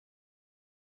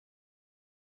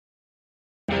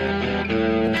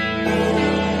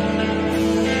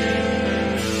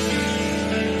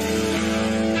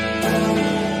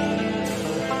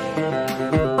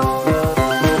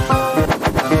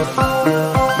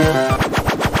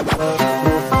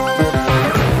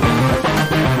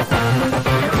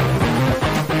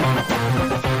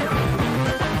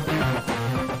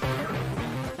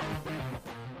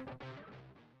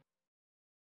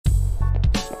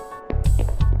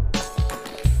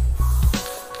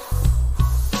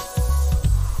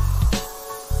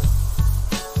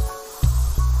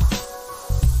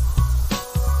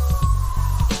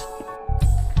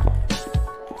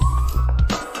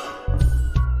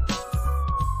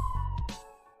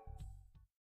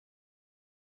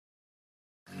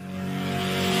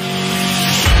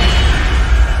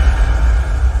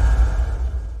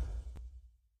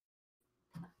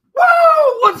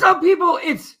up, people?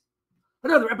 It's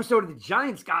another episode of the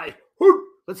Giants, guys. Woo!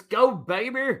 Let's go,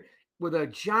 baby, with a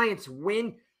Giants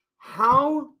win.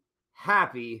 How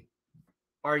happy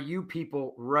are you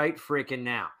people right freaking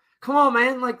now? Come on,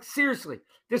 man. Like, seriously.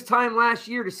 This time last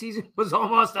year, the season was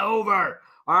almost over.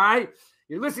 All right?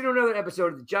 You're listening to another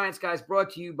episode of the Giants, guys,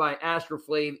 brought to you by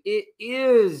Astroflave. It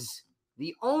is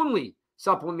the only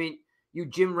supplement you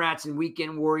gym rats and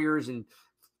weekend warriors and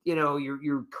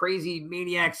you're crazy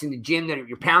maniacs in the gym that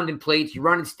you're pounding plates, you're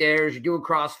running stairs, you're doing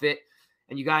CrossFit,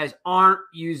 and you guys aren't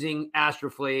using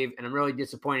Astroflave, and I'm really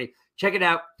disappointed. Check it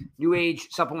out, New Age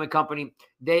Supplement Company.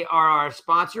 They are our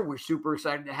sponsor. We're super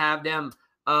excited to have them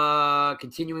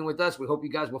continuing with us. We hope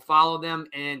you guys will follow them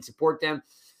and support them.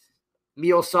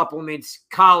 Meal supplements,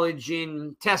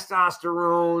 collagen,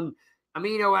 testosterone,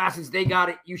 amino acids, they got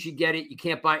it. You should get it. You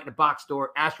can't buy it in a box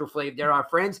store. Astroflave, they're our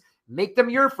friends. Make them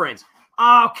your friends.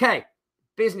 Okay,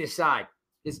 business side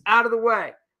is out of the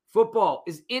way. Football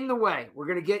is in the way. We're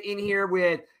going to get in here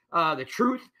with the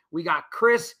truth. We got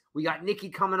Chris. We got Nikki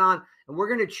coming on. And we're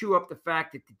going to chew up the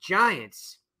fact that the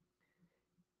Giants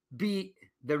beat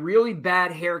the really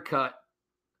bad haircut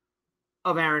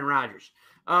of Aaron Rodgers.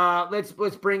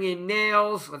 Let's bring in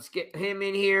Nails. Let's get him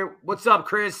in here. What's up,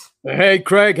 Chris? Hey,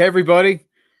 Craig. Hey, everybody.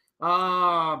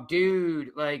 Oh,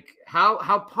 dude. Like,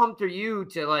 how pumped are you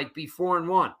to, be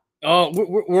 4-1? Oh,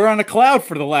 we're on a cloud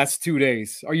for the last 2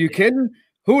 days. Are you kidding?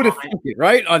 Who would have thought it,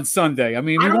 right? On Sunday. I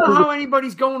mean, I don't know how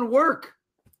anybody's going to work.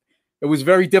 It was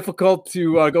very difficult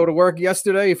to go to work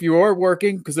yesterday if you were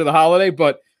working because of the holiday.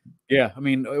 But yeah, I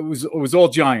mean, it was all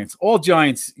Giants,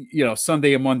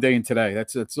 Sunday and Monday and today.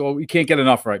 That's all. We can't get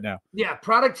enough right now. Yeah,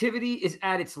 productivity is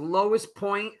at its lowest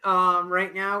point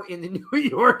right now in the New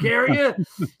York area.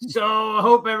 So I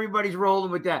hope everybody's rolling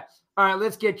with that. All right,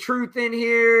 let's get Truth in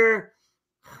here.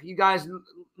 You guys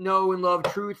know and love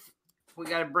Truth. We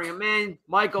got to bring him in.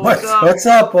 Michael, what's up? What's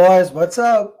up, boys? What's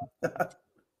up?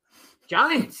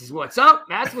 Giants is what's up.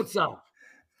 That's what's up.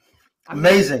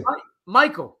 Amazing.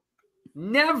 Michael,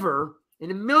 never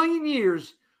in a million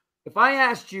years, if I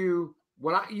asked you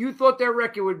what you thought their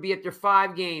record would be after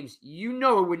 5 games, the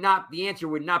answer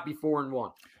would not be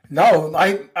 4-1. No,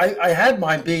 I had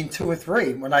mine being 2 or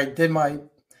 3 when I did my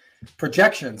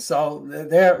projection. So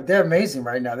they're amazing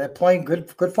right now. They're playing good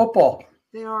football.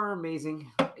 They are amazing.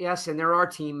 Yes, and they're our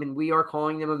team, and we are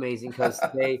calling them amazing because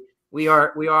we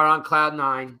are on cloud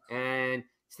 9, and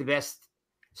it's the best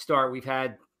start we've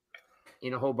had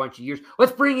in a whole bunch of years.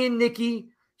 Let's bring in Nikki.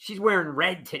 She's wearing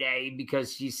red today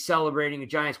because she's celebrating a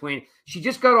Giants win. She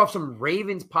just got off some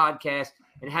Ravens podcast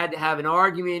and had to have an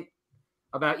argument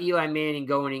about Eli Manning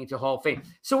going into Hall of Fame.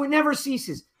 So it never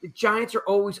ceases. The Giants are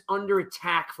always under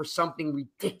attack for something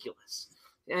ridiculous.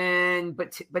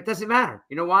 But doesn't matter.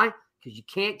 You know why? Because you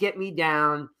can't get me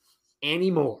down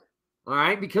anymore. All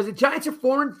right? Because the Giants are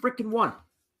 4-1.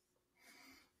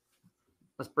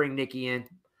 Let's bring Nikki in.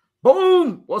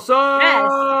 Boom! What's up? Yes.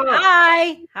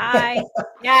 Hi.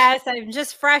 Yes, I'm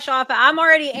just fresh off. I'm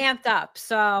already amped up.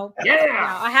 So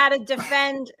yeah, I had to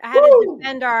defend. To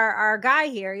defend our guy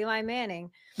here, Eli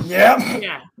Manning. Yeah.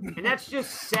 And that's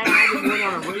just sad. We went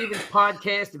on a Ravens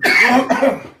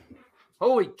podcast.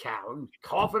 Holy cow! I'm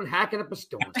coughing, hacking up a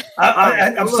storm.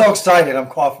 I'm so excited. I'm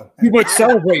coughing. You would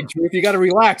celebrate, Truth. You got to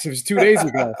relax. It was 2 days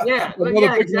ago. Yeah,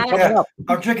 exactly. Yeah.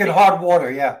 I'm drinking hard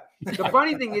water. Yeah. The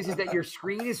funny thing is that your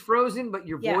screen is frozen, but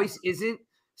your voice isn't.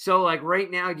 So, right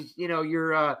now, you're just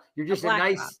you're a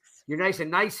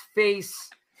nice face,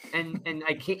 and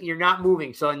I can't. You're not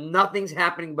moving, so nothing's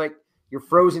happening, but you're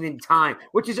frozen in time,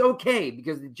 which is okay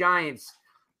because the Giants.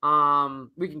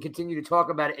 We can continue to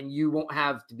talk about it, and you won't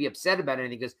have to be upset about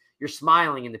anything because you're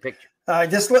smiling in the picture.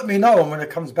 Just let me know when it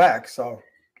comes back. So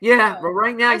yeah, but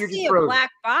right now you're just frozen. A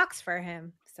black box for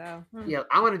him. So yeah,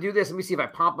 I'm gonna do this. Let me see if I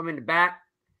pump him in the back.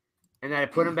 And then I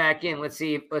put him back in. Let's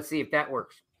see if that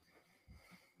works.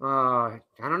 I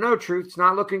don't know, Truth. It's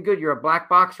not looking good. You're a black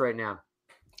box right now.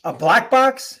 A black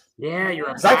box? Yeah, you're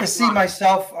a black box. I can see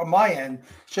myself on my end.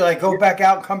 Should I go back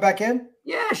out and come back in?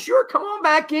 Yeah, sure. Come on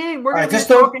back in. We're going to be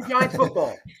talking Giants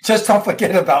football. Just don't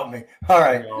forget about me. All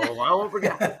right. No, I won't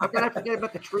forget. How can I forget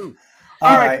about the truth?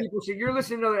 All right, people. So you're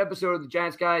listening to another episode of the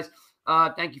Giants, guys.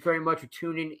 Thank you very much for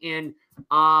tuning in.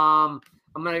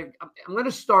 I'm gonna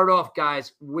start off,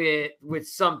 guys, with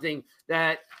something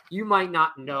that you might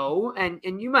not know, and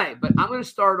you might, but I'm gonna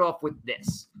start off with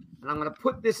this, and I'm gonna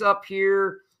put this up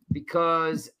here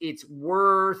because it's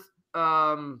worth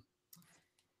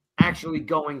actually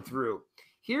going through.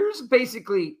 Here's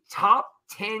basically top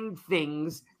 10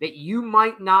 things that you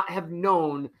might not have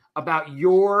known about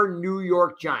your New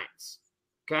York Giants.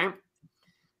 Okay,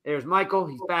 there's Michael.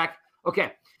 He's back.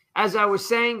 Okay. As I was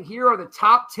saying, here are the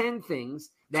top 10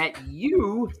 things that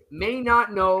you may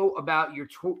not know about your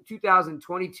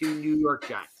 2022 New York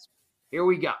Giants. Here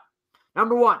we go.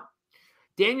 Number 1,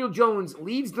 Daniel Jones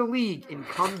leads the league in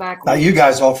comeback. Now you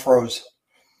guys all froze.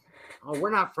 Oh,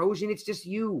 we're not frozen. It's just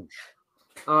you.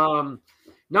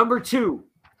 Number 2,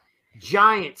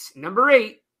 Giants. Number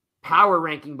 8, power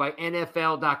ranking by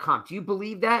NFL.com. Do you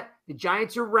believe that? The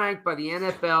Giants are ranked by the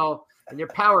NFL and their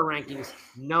power rankings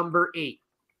number 8.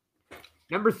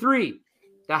 Number 3,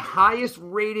 the highest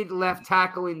rated left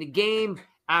tackle in the game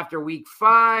after week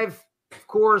 5. Of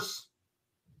course,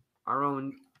 our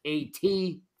own AT.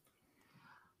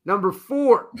 Number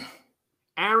 4,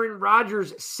 Aaron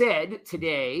Rodgers said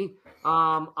today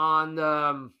on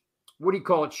the, what do you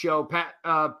call it, show? Pat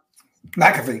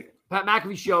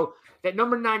McAfee show that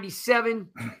number 97,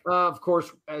 of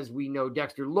course, as we know,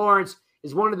 Dexter Lawrence,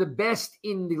 is one of the best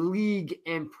in the league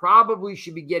and probably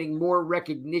should be getting more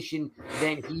recognition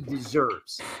than he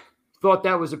deserves. Thought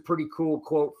that was a pretty cool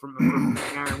quote from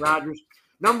Aaron Rodgers.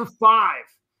 Number 5,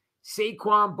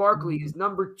 Saquon Barkley is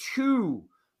number 2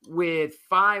 with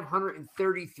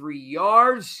 533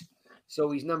 yards. So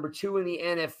he's number 2 in the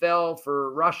NFL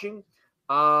for rushing.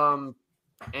 And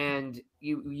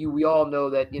we all know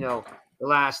that, the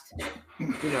last,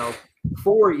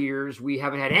 4 years, we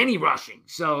haven't had any rushing.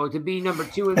 So to be number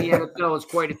 2 in the NFL is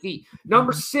quite a feat.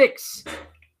 Number 6,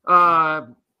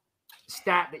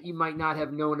 stat that you might not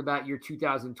have known about your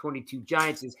 2022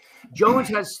 Giants is Jones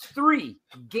has 3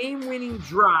 game-winning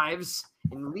drives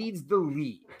and leads the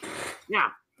league.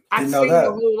 Now, I'd say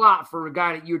a whole lot for a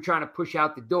guy that you were trying to push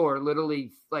out the door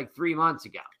literally like 3 months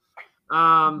ago.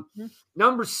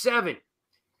 Number 7,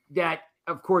 that,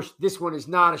 of course, this one is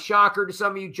not a shocker to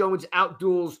some of you. Jones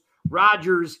outduels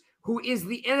Rodgers, who is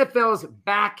the NFL's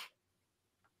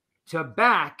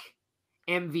back-to-back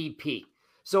MVP.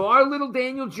 So our little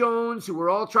Daniel Jones, who we're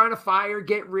all trying to fire,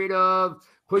 get rid of,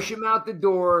 push him out the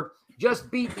door, just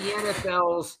beat the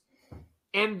NFL's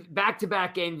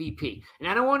back-to-back MVP. And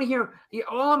I don't want to hear –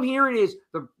 all I'm hearing is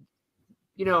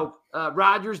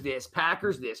Rodgers this,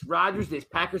 Packers this, Rodgers this,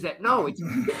 Packers that. No, it's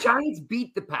the Giants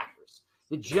beat the Packers.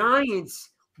 The Giants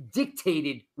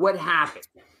dictated what happened,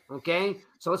 okay?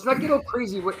 So let's not get all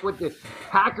crazy what the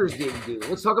Packers didn't do.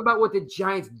 Let's talk about what the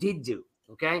Giants did do,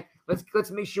 okay?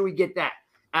 Let's make sure we get that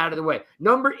out of the way.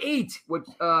 Number 8, what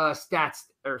stat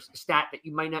that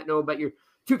you might not know about your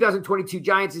 2022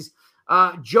 Giants is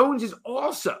Jones is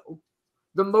also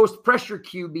the most pressure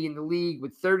QB in the league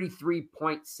with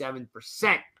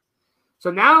 33.7%. So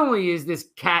not only is this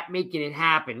cat making it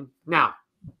happen, now,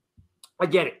 I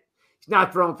get it. He's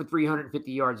not throwing for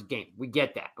 350 yards a game. We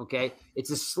get that, okay? It's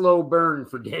a slow burn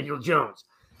for Daniel Jones.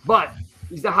 But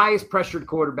he's the highest pressured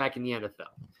quarterback in the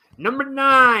NFL. Number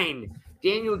 9,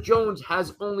 Daniel Jones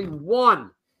has only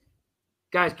 1.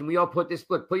 Guys, can we all put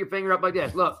your finger up like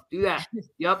this. Look, do that.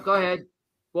 Yep, go ahead.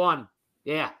 1.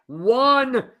 Yeah,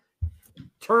 1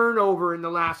 turnover in the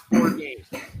last 4 games.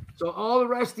 So all the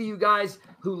rest of you guys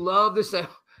who love to say,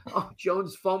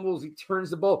 Jones fumbles, he turns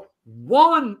the ball.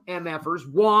 1 MFers,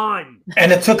 1.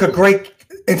 And it took a great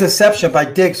interception by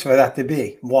Diggs for that to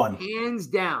be 1. Hands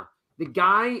down. The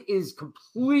guy is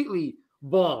completely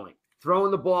balling, throwing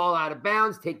the ball out of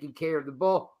bounds, taking care of the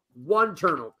ball. 1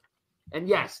 turnover. And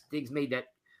yes, Diggs made that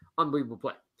unbelievable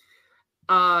play.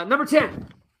 Number 10,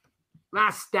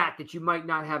 last stat that you might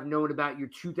not have known about your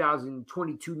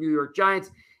 2022 New York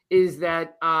Giants is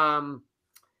that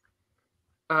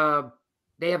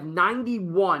they have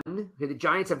 91. The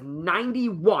Giants have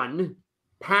 91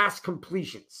 pass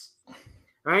completions.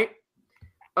 Right?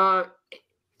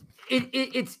 They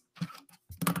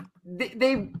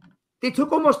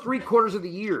took almost 3/4 of the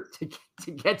year to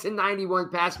get to 91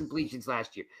 pass completions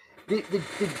last year.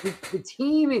 The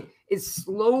team is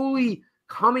slowly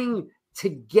coming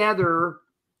together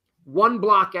 1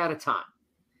 block at a time.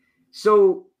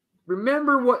 So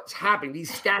remember what's happening.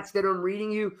 These stats that I'm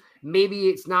reading you, maybe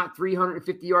it's not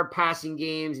 350-yard passing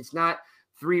games. It's not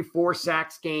 3 or 4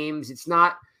 sacks games. It's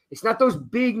not those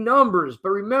big numbers. But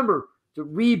remember, the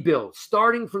rebuild,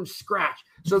 starting from scratch.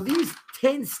 So these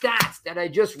 10 stats that I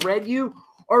just read you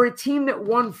are a team that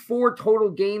won 4 total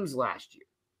games last year.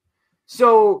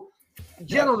 So,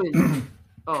 gentlemen,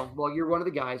 oh, well, you're one of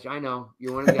the guys. I know.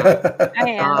 You're one of the guys.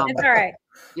 I am. It's all right.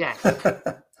 Yes.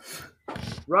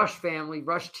 Rush family,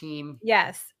 Rush team.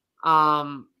 Yes.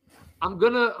 We're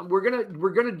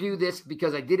gonna do this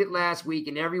because I did it last week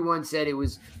and everyone said it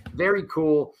was very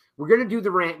cool. We're gonna do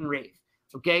the rant and rave.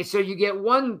 Okay, so you get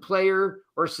 1 player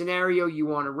or scenario you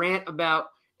want to rant about,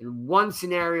 and 1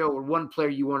 scenario or 1 player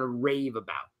you want to rave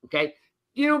about. Okay,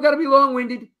 you don't got to be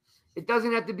long-winded. It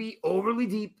doesn't have to be overly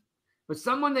deep. but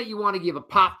someone that you want to give a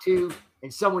pop to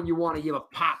and someone you want to give a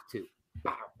pop to.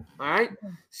 All right.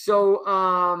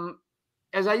 So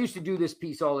as I used to do this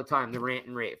piece all the time, the rant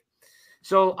and rave.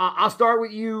 So I'll start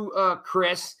with you,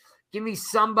 Chris. Give me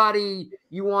somebody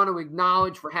you want to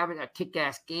acknowledge for having a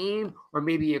kick-ass game, or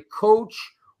maybe a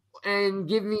coach, and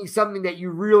give me something that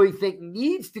you really think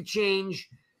needs to change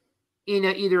in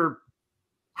either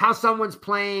how someone's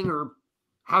playing or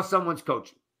how someone's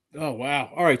coaching. Oh, wow.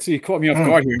 All right. So you caught me off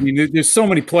guard here. I mean, there's so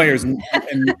many players in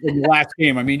the last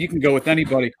game. I mean, you can go with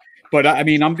anybody, but I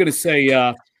mean, I'm going to say,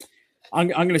 I'm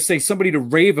going to say somebody to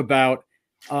rave about.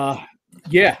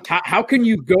 Yeah. How can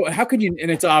you go? How can you?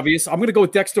 And it's obvious. I'm going to go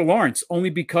with Dexter Lawrence only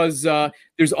because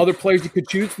there's other players you could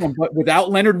choose from. But without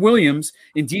Leonard Williams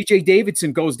and DJ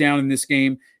Davidson goes down in this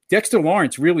game, Dexter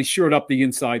Lawrence really shored up the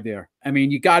inside there. I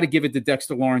mean, you got to give it to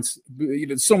Dexter Lawrence.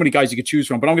 So many guys you could choose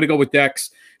from, but I'm going to go with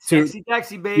Dex.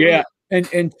 Dexy, baby. Yeah,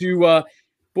 and to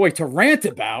to rant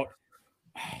about.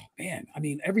 Oh, man, I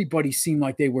mean, everybody seemed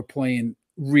like they were playing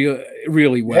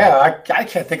really well. Yeah, I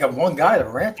can't think of one guy to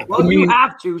rant about. Well, you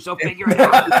have to, so figure it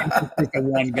out. Think of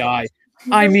one guy.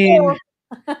 I mean,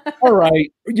 all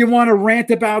right. You want to rant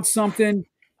about something?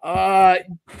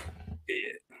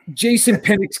 Jason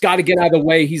Pinnock's got to get out of the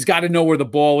way. He's got to know where the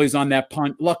ball is on that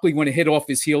punt. Luckily, when it hit off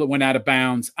his heel, it went out of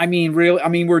bounds. I mean, really,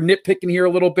 we're nitpicking here a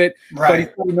little bit, but he's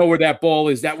got to know where that ball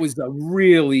is. That was a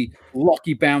really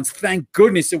lucky bounce. Thank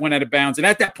goodness it went out of bounds. And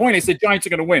at that point, I said Giants are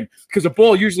going to win because the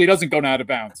ball usually doesn't go out of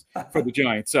bounds for the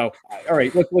Giants. So, all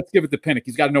right, let's give it to Pinnock.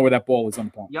 He's got to know where that ball is on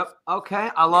the punt. Yep. Okay.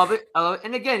 I love it.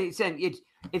 And again,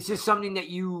 it's just something that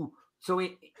you. So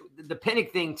the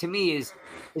Pinnock thing to me is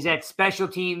that special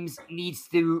teams needs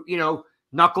to,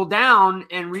 knuckle down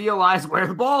and realize where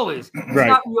the ball is. It's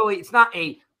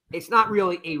not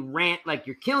really a rant like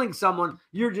you're killing someone.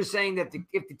 You're just saying that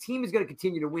if the team is going to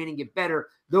continue to win and get better,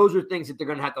 those are things that they're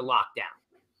going to have to lock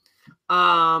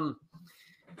down.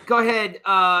 Go ahead,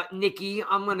 Nikki.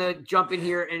 I'm going to jump in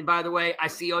here. And by the way, I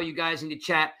see all you guys in the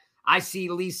chat. I see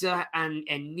Lisa and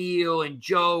Neil and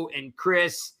Joe and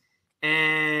Chris.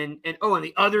 And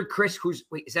the other Chris,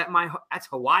 that's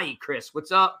Hawaii Chris.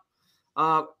 What's up?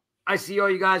 I see all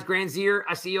you guys, Granzier.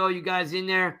 I see all you guys in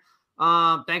there.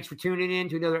 Thanks for tuning in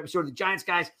to another episode of the Giants,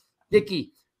 guys.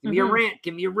 Vicky, give me a rant,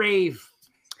 give me a rave.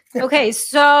 Okay,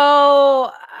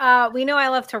 so we know I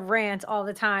love to rant all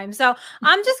the time. So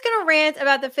I'm just going to rant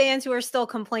about the fans who are still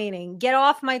complaining. Get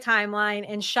off my timeline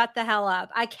and shut the hell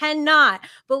up. I cannot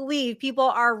believe people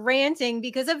are ranting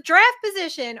because of draft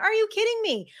position. Are you kidding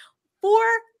me? 4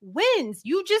 wins.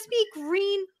 You just beat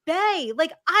Green Bay.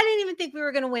 Like, I didn't even think we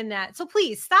were going to win that. So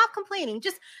please stop complaining.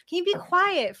 Just can you be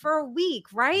quiet for a week,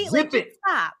 right? Zip it.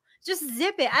 Stop. Just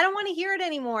zip it. I don't want to hear it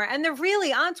anymore. And they're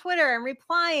really on Twitter and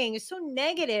replying. It's so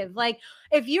negative. Like,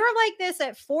 if you're like this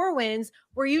at 4 wins,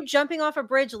 were you jumping off a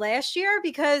bridge last year?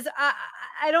 Because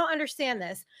I don't understand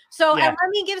this. So let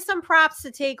me give some props to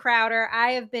Tate Crowder.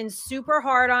 I have been super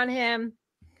hard on him.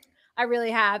 I really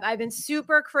have. I've been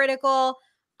super critical.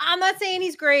 I'm not saying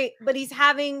he's great, but he's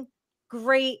having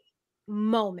great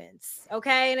moments.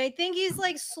 Okay. And I think he's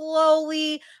like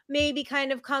slowly maybe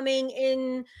kind of coming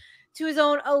in to his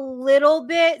own a little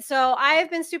bit. So I have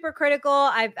been super critical.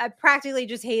 I've practically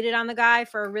just hated on the guy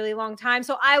for a really long time.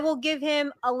 So I will give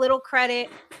him a little credit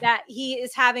that he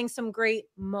is having some great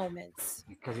moments.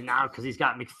 Because he's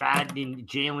got McFadden and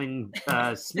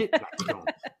Jalen Smith back to him.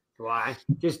 Why?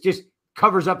 Just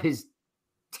covers up his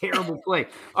terrible play.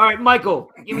 All right, Michael,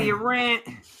 give me a rant.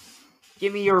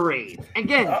 Give me your rave.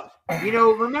 Again,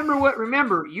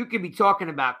 remember, you could be talking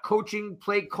about coaching,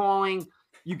 play calling.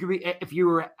 You could be, if you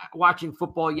were watching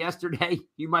football yesterday,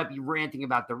 you might be ranting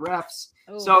about the refs.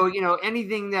 Oh. So,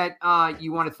 anything that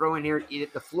you want to throw in here,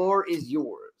 the floor is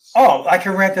yours. Oh, I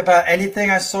can rant about anything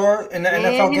I saw in the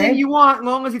NFL game? You want,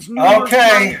 long as it's New York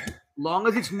Giants, long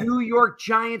as it's New York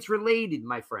Giants related,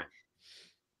 my friend.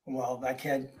 Well, I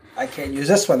can't use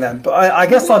this one then, but I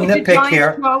guess I'll nitpick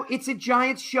here. It's a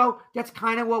Giants show. That's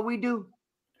kind of what we do.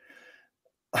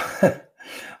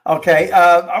 Okay,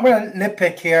 I'm going to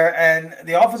nitpick here, and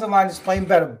the offensive line is playing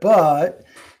better, but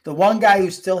the one guy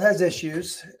who still has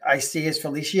issues I see is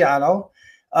Feliciano.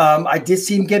 I did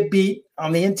see him get beat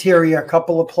on the interior a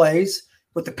couple of plays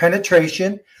with the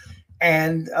penetration,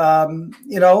 and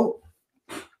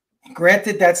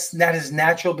granted that's not his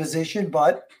natural position,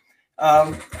 but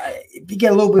if you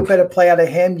get a little bit better play out of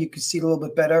him, you can see a little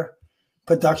bit better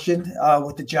production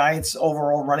with the Giants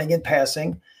overall running and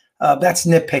passing. That's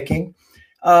nitpicking.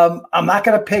 I'm not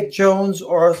going to pick Jones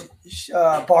or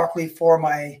Barkley for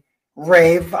my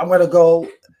rave. I'm going to go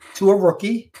to a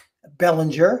rookie,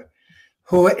 Bellinger,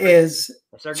 who is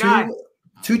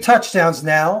two touchdowns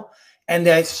now and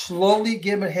they're slowly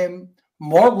giving him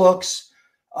more looks.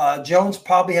 Jones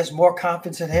probably has more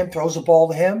confidence in him, throws the ball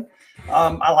to him.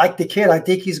 I like the kid. I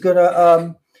think he's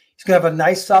gonna have a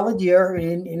nice solid year,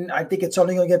 and I think it's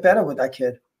only gonna get better with that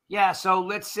kid. Yeah, so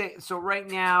let's say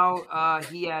right now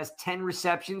he has 10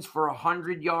 receptions for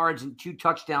 100 yards and 2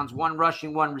 touchdowns, 1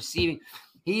 rushing, 1 receiving.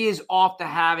 He is off to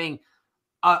having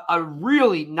a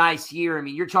really nice year. I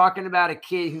mean, you're talking about a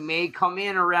kid who may come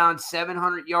in around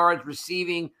 700 yards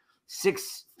receiving,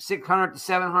 600 to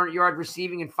 700 yards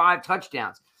receiving, and 5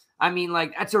 touchdowns. I mean,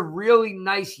 like, that's a really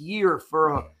nice year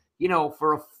for a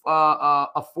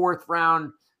 4th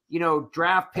round,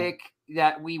 draft pick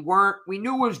that we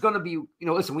knew was going to be,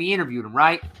 listen, we interviewed him,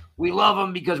 right? We love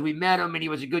him because we met him and he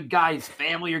was a good guy. His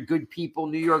family are good people,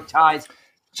 New York ties.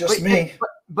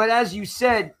 But as you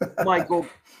said, Michael,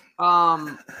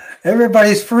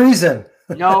 everybody's freezing.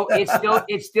 No, it's still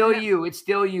you. It's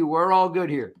still you. We're all good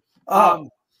here.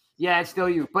 Yeah, it's still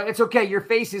you. But it's okay. Your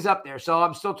face is up there, so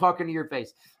I'm still talking to your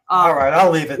face. All right,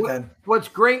 I'll leave it then. What's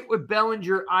great with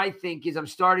Bellinger, I think, is I'm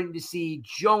starting to see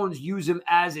Jones use him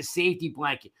as a safety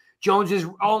blanket. Jones is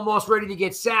almost ready to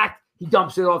get sacked. He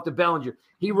dumps it off to Bellinger.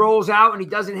 He rolls out and he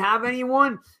doesn't have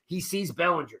anyone. He sees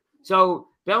Bellinger. So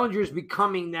Bellinger is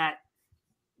becoming that.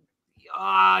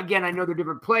 Again, I know they're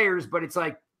different players, but it's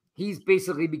like he's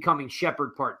basically becoming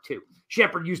Shepard part 2.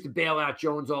 Shepard used to bail out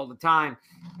Jones all the time,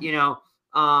 and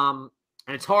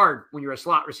it's hard when you're a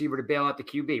slot receiver to bail out the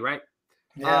QB, right?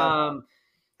 Yeah.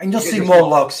 And you'll see more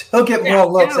looks. He'll get more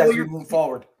looks as we move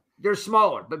forward. They're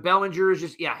smaller, but Bellinger is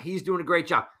just, he's doing a great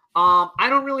job. I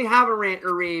don't really have a rant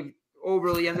or rave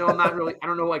overly. I know I'm not really, I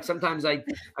don't know, like sometimes I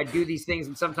do these things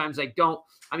and sometimes I don't.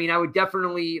 I mean, I would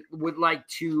definitely like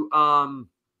to,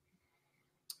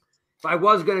 if I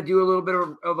was going to do a little bit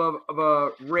of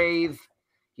a rave,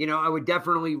 I would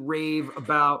definitely rave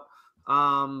about,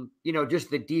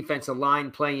 just the defensive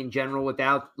line play in general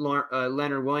without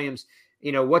Leonard Williams.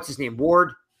 What's his name?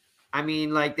 Ward. I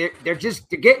mean, like they're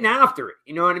getting after it.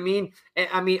 You know what I mean?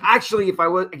 I mean, actually, if I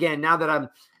was, again, now that I'm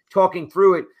talking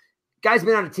through it, guy's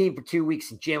been on the team for 2 weeks,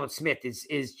 and Jalen Smith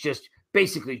is just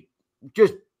basically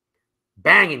just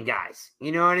banging guys.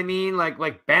 You know what I mean?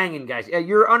 Like banging guys.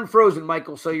 You're unfrozen,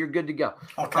 Michael, so you're good to go.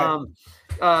 Okay.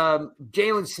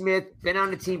 Jalen Smith been on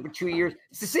the team for 2 years.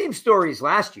 It's the same story as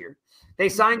last year. They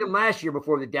signed him last year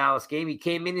before the Dallas game. He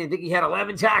came in and I think he had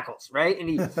 11 tackles, right? And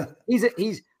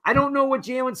he's I don't know what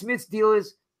Jalen Smith's deal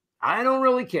is. I don't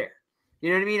really care. You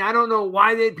know what I mean? I don't know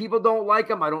why people don't like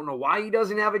him. I don't know why he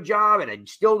doesn't have a job, and I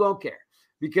still don't care.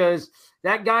 Because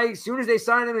that guy, as soon as they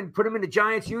sign him and put him in the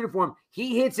Giants uniform,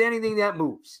 he hits anything that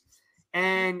moves.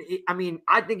 And,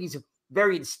 I think he's a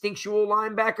very instinctual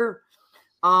linebacker.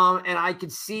 And I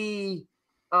could see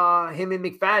him and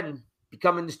McFadden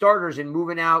becoming the starters and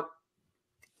moving out.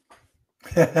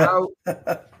 So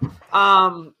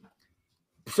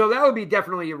that would be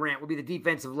definitely a rant, would be the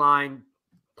defensive line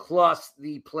plus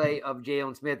the play of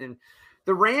Jalen Smith. And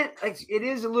the rant, it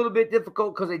is a little bit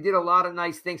difficult because they did a lot of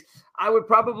nice things. I would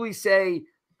probably say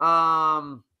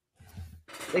they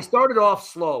started off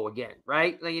slow again,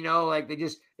 right? They do a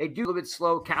little bit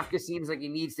slow. Kafka seems like he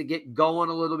needs to get going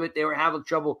a little bit. They were having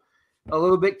trouble a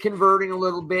little bit converting a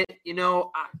little bit.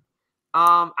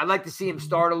 I'd like to see him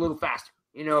start a little faster,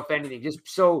 if anything, just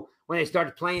so when they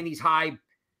start playing these high,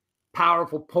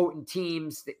 powerful, potent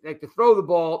teams, they like to throw the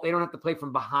ball. They don't have to play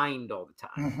from behind all the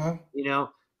time. Mm-hmm.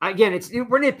 Again,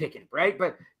 we're nitpicking, right?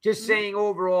 But just saying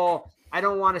overall, I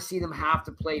don't want to see them have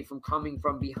to play from coming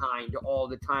from behind all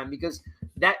the time because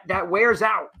that wears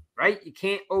out, right? You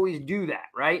can't always do that,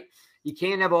 right? You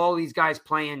can't have all these guys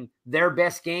playing their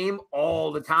best game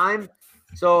all the time.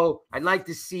 So I'd like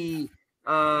to see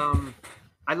them,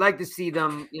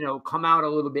 come out a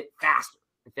little bit faster,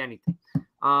 if anything.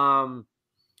 All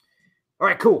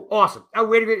right, cool. Awesome. Now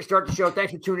we're ready to start the show.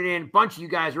 Thanks for tuning in. A bunch of you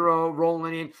guys are all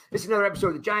rolling in. This is another episode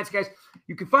of the Giants, guys.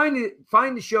 You can find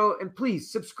the show and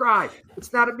please subscribe.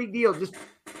 It's not a big deal. Just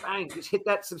hit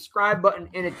that subscribe button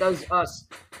and it does us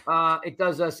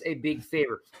a big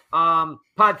favor.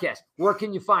 Podcast. Where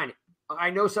can you find it? I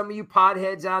know some of you pod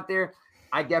heads out there.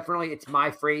 It's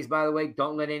my phrase, by the way.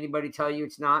 Don't let anybody tell you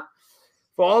it's not.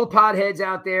 For all the pod heads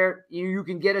out there, you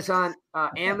can get us on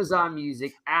Amazon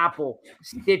Music, Apple,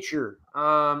 Stitcher,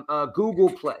 Google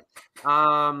Play,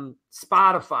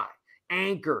 Spotify,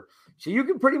 Anchor. So you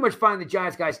can pretty much find the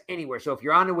Giants guys anywhere. So if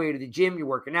you're on the way to the gym, you're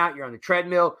working out, you're on the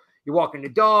treadmill, you're walking the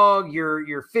dog,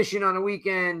 you're fishing on a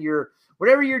weekend,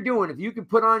 whatever you're doing, if you can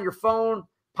put on your phone,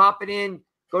 pop it in,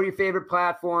 go to your favorite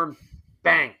platform,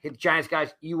 bang, hit the Giants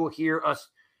guys. You will hear us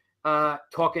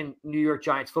talking New York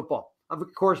Giants football. Of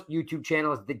course, YouTube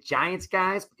channel is The Giants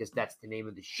Guys because that's the name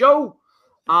of the show.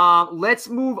 Let's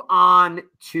move on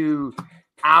to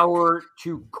our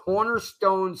 2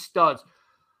 cornerstone studs.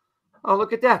 Oh,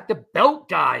 look at that. The belt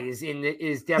guy is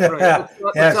definitely. Yeah,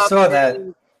 I saw that.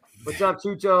 What's up,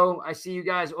 Tuto? I see you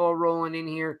guys all rolling in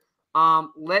here.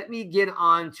 Let me get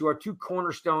on to our 2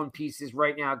 cornerstone pieces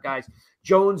right now, guys.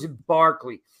 Jones and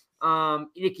Barkley.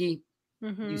 Nikki,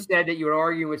 you said that you were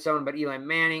arguing with someone about Eli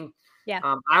Manning.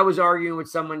 Yeah. I was arguing with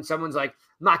someone. Someone's like,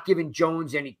 I'm not giving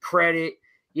Jones any credit.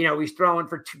 You know, he's throwing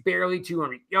for barely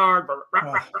 200 yards.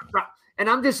 And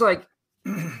I'm just like,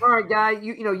 all right, guy,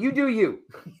 you do you.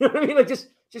 You know what I mean? Like just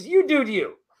you do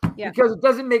you. Yeah. Because it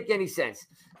doesn't make any sense.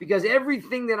 Because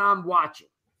everything that I'm watching,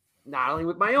 not only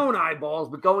with my own eyeballs,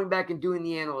 but going back and doing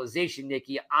the analyzation,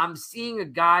 Nikki, I'm seeing a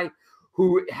guy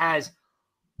who has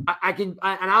I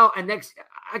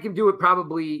can do it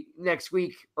probably next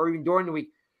week or even during the week.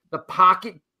 The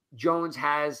pocket Jones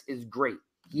has is great.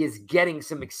 He is getting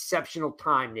some exceptional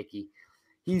time, Nikki.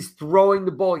 He's throwing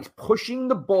the ball. He's pushing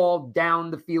the ball down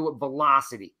the field at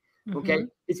velocity. Okay.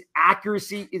 His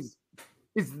accuracy is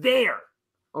there.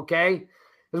 Okay.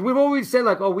 Because we've always said,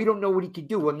 like, oh, we don't know what he can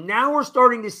do. Well, now we're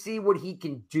starting to see what he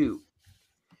can do.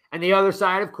 And the other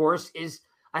side, of course, is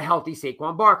a healthy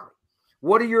Saquon Barkley.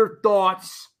 What are your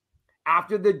thoughts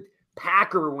after the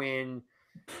Packer win?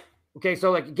 Okay, so,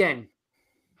 like, again,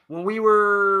 when we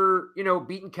were,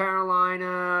 beating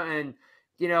Carolina and,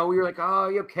 we were like, oh,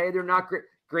 okay, they're not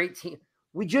great team.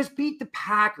 We just beat the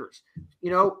Packers,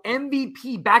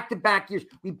 MVP back-to-back years.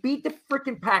 We beat the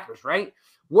freaking Packers, right?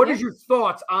 What is your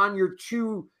thoughts on your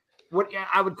 2, what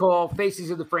I would call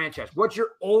faces of the franchise? What's your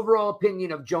overall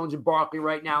opinion of Jones and Barkley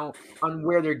right now on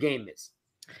where their game is?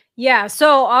 Yeah,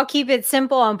 so I'll keep it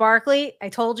simple on Barkley. I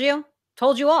told you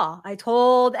all. I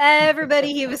told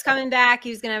everybody he was coming back.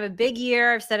 He was going to have a big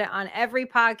year. I've said it on every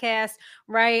podcast,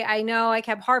 right? I know I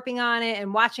kept harping on it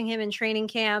and watching him in training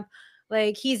camp.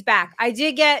 Like, he's back. I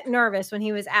did get nervous when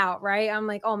he was out, right? I'm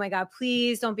like, oh my God,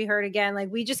 please don't be hurt again.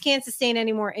 Like, we just can't sustain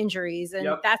any more injuries. And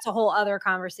that's a whole other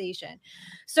conversation.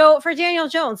 So for Daniel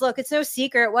Jones, look, it's no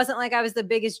secret. It wasn't like I was the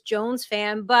biggest Jones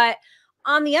fan, but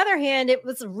on the other hand, it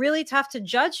was really tough to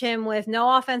judge him with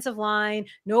no offensive line,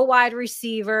 no wide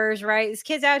receivers, right? This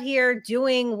kid's out here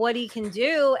doing what he can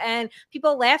do. And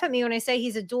people laugh at me when I say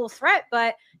he's a dual threat,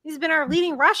 but he's been our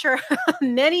leading rusher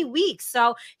many weeks.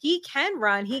 So he can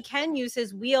run, he can use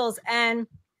his wheels. And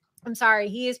I'm sorry,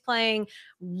 he is playing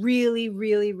really,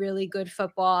 really, really good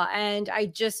football. And I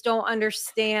just don't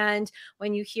understand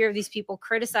when you hear these people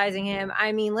criticizing him.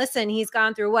 I mean, listen, he's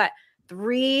gone through what?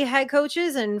 3 head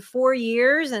coaches in 4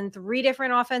 years and 3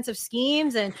 different offensive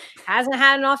schemes, and hasn't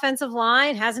had an offensive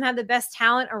line, hasn't had the best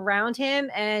talent around him.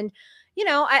 And,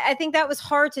 I think that was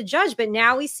hard to judge, but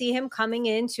now we see him coming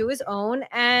into his own,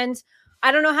 and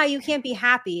I don't know how you can't be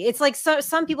happy. It's like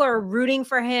some people are rooting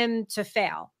for him to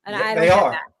fail. And I don't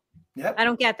get that. Yep. I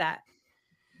don't get that.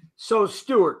 So,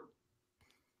 Stuart,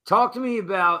 talk to me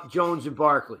about Jones and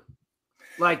Barkley.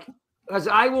 Like, as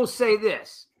I will say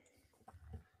this,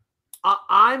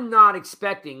 I'm not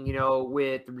expecting,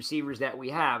 with the receivers that we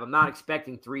have, I'm not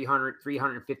expecting 300,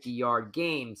 350-yard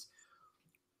games.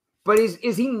 But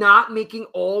is he not making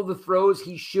all the throws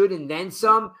he should and then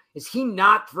some? Is he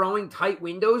not throwing tight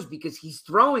windows? Because he's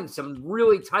throwing some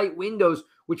really tight windows,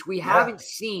 which we haven't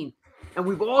seen.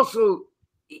 And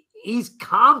he's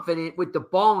confident with the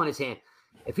ball in his hand.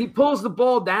 If he pulls the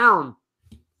ball down,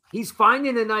 he's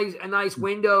finding a nice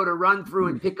window to run through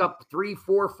and pick up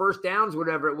 3-4 first downs,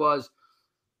 whatever it was.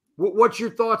 What's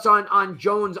your thoughts on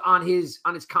Jones, on his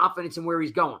confidence and where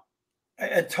he's going?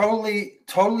 Totally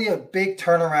a big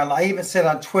turnaround. I even said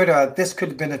on Twitter, this could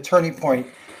have been a turning point,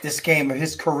 this game of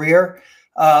his career.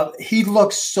 He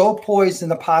looks so poised in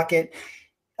the pocket.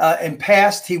 In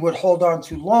past, he would hold on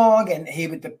too long, and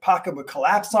the pocket would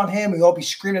collapse on him. He'd all be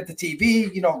screaming at the TV,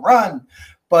 run.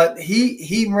 But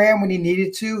he ran when he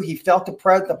needed to. He felt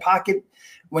the pocket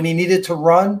when he needed to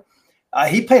run.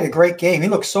 He played a great game. He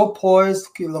looked so poised.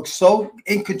 He looked so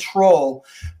in control.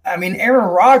 I mean, Aaron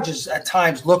Rodgers at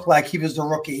times looked like he was the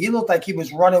rookie. He looked like he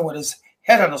was running with his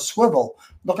head on a swivel,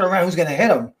 looking around who's going to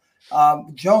hit him.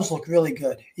 Jones looked really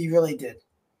good. He really did.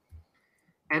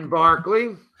 And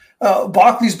Barkley?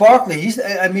 Barkley's Barkley.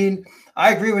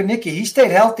 I agree with Nikki. He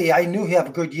stayed healthy. I knew he'd have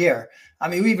a good year. I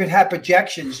mean, we even had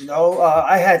projections,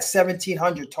 I had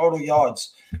 1,700 total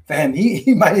yards for him.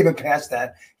 He might even pass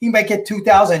that. He might get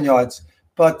 2,000 yards.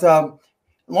 But as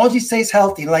long as he stays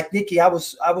healthy, like Nikki, I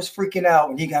was freaking out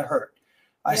when he got hurt.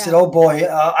 I said, oh, boy.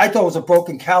 I thought it was a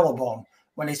broken collarbone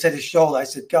when they said his shoulder. I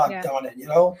said, God darn it,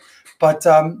 But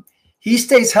he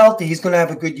stays healthy. He's going to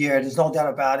have a good year. There's no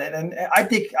doubt about it. And I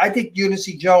think you're going to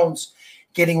see Jones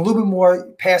getting a little bit more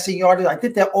passing yardage. I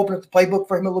think they'll open up the playbook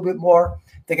for him a little bit more.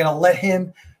 They're going to let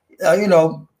him,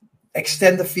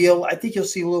 extend the field. I think you'll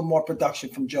see a little more production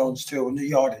from Jones too in the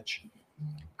yardage.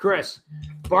 Chris,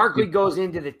 Barkley goes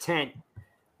into the tent.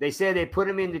 They said they put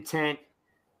him in the tent.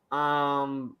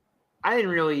 I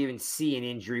didn't really even see an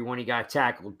injury when he got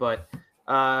tackled, but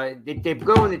they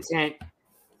go in the tent.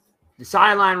 The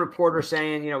sideline reporter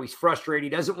saying, he's frustrated. He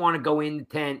doesn't want to go in the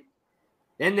tent.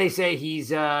 Then they say he's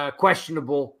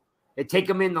questionable. They take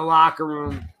him in the locker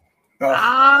room. Oh.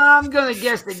 I'm gonna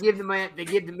guess they give the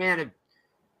man a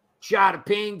shot of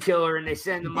painkiller and they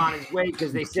send him on his way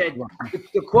because they said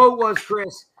the quote was,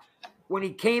 Chris, when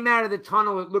he came out of the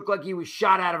tunnel, it looked like he was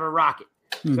shot out of a rocket.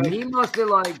 Mm-hmm. So he must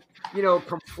have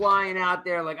come flying out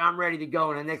there like I'm ready to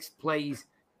go. And the next play,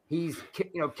 he's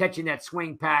catching that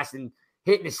swing pass and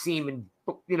hitting a seam and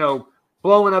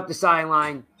blowing up the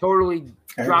sideline. Totally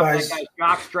dropped that guy's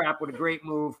jock strap with a great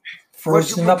move.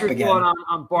 What's your thought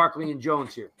on Barkley and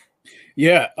Jones here?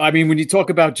 Yeah, I mean, when you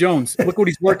talk about Jones, look what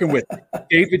he's working with.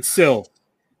 David Sill,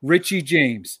 Richie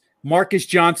James, Marcus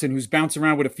Johnson, who's bouncing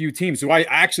around with a few teams, who I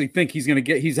actually think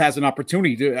he has an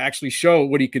opportunity to actually show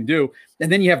what he can do.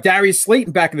 And then you have Darius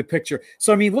Slayton back in the picture.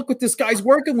 So, I mean, look what this guy's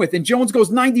working with. And Jones goes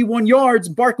 91 yards.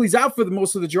 Barkley's out for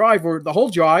most of the drive or the whole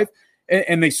drive,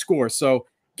 and they score. So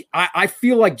I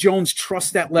feel like Jones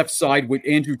trusts that left side with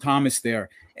Andrew Thomas there.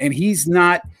 And he's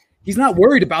not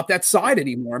worried about that side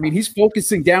anymore. I mean, he's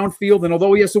focusing downfield, and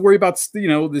although he has to worry about,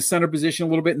 the center position a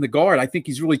little bit in the guard, I think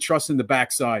he's really trusting the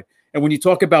backside. And when you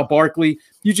talk about Barkley,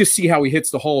 you just see how he hits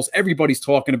the holes. Everybody's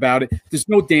talking about it. There's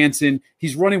no dancing.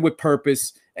 He's running with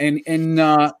purpose. And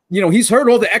he's heard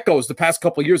all the echoes the past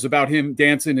couple of years about him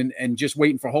dancing and just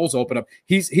waiting for holes to open up.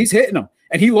 He's hitting them,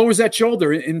 and he lowers that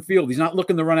shoulder in field. He's not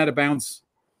looking to run out of bounds.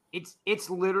 It's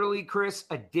literally, Chris,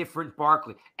 a different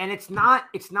Barkley. And it's not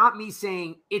me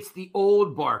saying it's the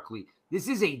old Barkley. This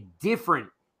is a different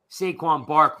Saquon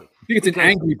Barkley. I think it's an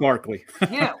angry Barkley.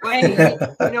 Yeah.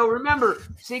 Remember,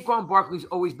 Saquon Barkley's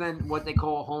always been what they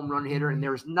call a home run hitter, and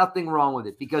there's nothing wrong with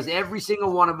it because every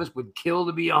single one of us would kill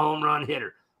to be a home run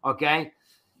hitter, okay?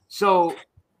 So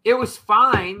it was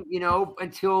fine,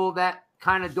 until that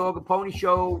kind of dog and pony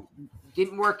show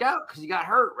didn't work out because he got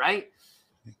hurt, right?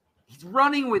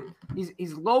 He's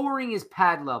he's lowering his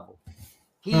pad level.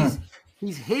 He's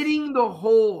hitting the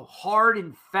hole hard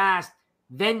and fast,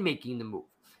 then making the move.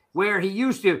 Where he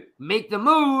used to make the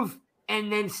move and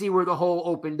then see where the hole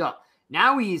opened up.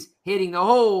 Now he's hitting the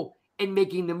hole and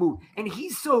making the move. And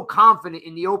he's so confident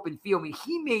in the open field. I mean,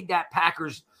 he made that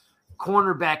Packers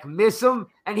cornerback miss him.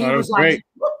 And he was like,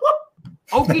 whoop,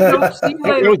 whoop. Okay, don't see you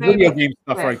later, video game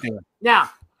stuff right there. Now,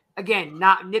 again,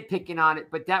 not nitpicking on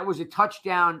it, but that was a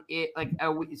touchdown.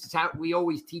 It's how we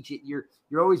always teach it. You're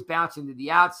always bouncing to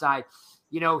the outside.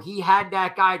 He had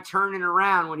that guy turning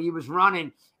around when he was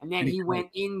running, and then he went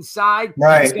inside.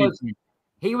 Right.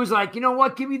 He was like, you know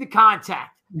what? Give me the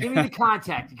contact. Give me the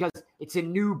contact because it's a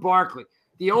new Barkley.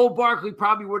 The old Barkley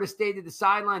probably would have stayed at the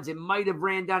sidelines. It might have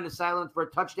ran down the sidelines for a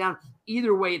touchdown.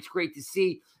 Either way, it's great to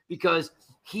see because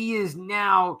he is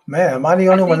now. Man, am I the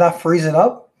only one not freezing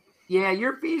up? Yeah,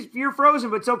 you're frozen,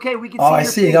 but it's okay. We can see. Oh, I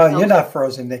see. No, you're not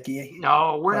frozen, Nikki.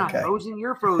 No, we're not frozen.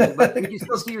 You're frozen, but we can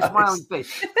still see your smiling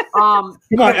face. Come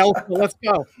on, Elsa, let's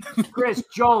go. Chris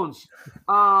Jones.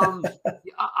 I'm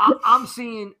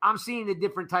seeing the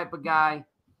different type of guy.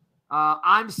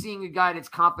 I'm seeing a guy that's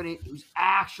confident, who's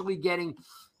actually getting,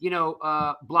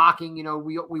 blocking.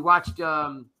 We watched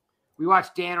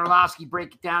Dan Orlovsky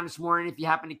break it down this morning. If you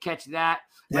happen to catch that.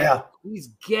 Yeah, he's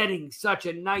getting such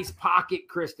a nice pocket,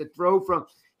 Chris, to throw from.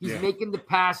 He's making the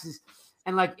passes,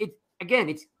 and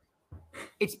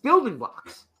it's building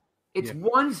blocks. It's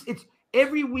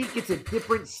every week. It's a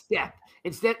different step.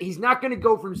 Instead, he's not going to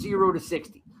go from 0 to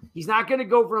 60. He's not going to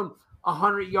go from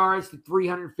 100 yards to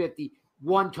 350,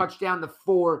 1 touchdown to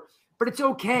 4. But it's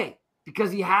okay because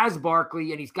he has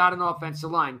Barkley and he's got an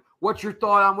offensive line. What's your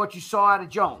thought on what you saw out of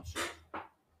Jones,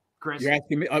 Chris? You're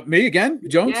asking me again,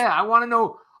 Jones? Yeah, I want to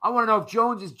know. If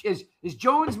Jones is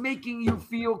Jones making you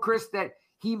feel, Chris, that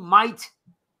he might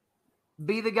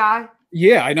be the guy?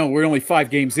 Yeah, I know we're only 5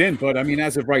 games in, but I mean,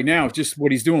 as of right now, just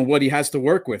what he's doing, what he has to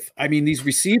work with. I mean, these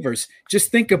receivers,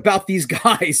 just think about these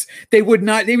guys. They would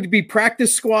be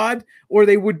practice squad or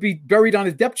they would be buried on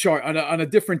a depth chart on a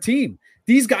different team.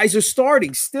 These guys are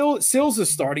starting. Sills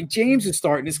is starting. James is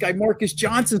starting. This guy, Marcus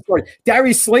Johnson, starting.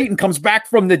 Darius Slayton comes back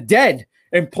from the dead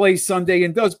and plays Sunday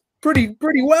and does pretty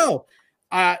well.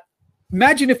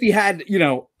 Imagine if he had,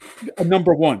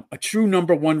 a true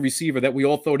number one receiver that we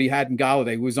all thought he had in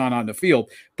Galladay, who was on the field.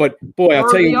 But boy, I'll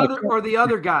tell you, or the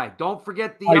other guy. Don't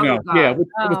forget the I other know, guy. yeah, with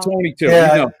Tony too.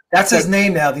 Yeah, that's his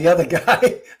name now, the other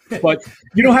guy. But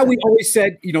you know how we always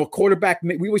said, quarterback.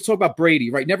 We always talk about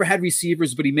Brady, right? Never had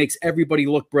receivers, but he makes everybody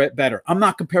look better. I'm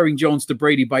not comparing Jones to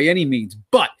Brady by any means,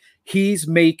 but he's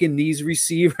making these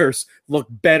receivers look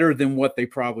better than what they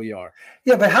probably are.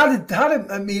 Yeah, but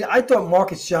I thought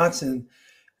Marcus Johnson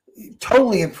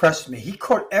totally impressed me. He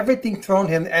caught everything thrown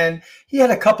him, and he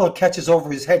had a couple of catches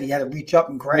over his head. He had to reach up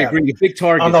and grab a big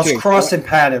target on those crossing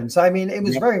patterns. I mean, it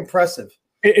was very impressive.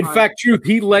 In fact, Truth,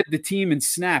 he led the team in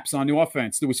snaps on the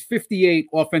offense. There was 58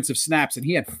 offensive snaps, and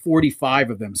he had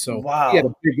 45 of them. So he had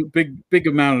a big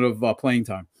amount of playing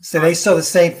time. So they saw the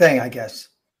same thing, I guess.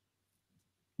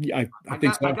 Yeah, I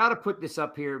think so. I got to put this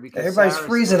up here because everybody's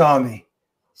freezing on me.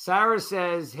 Sarah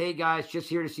says, "Hey guys, just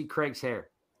here to see Craig's hair."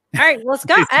 All right, let's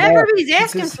go. Everybody's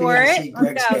asking for it.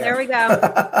 Let's go. There we go.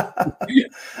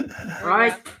 All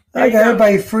right. I got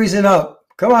everybody freezing up.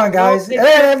 Come on, guys. Hey,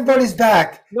 everybody's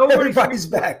back. Everybody's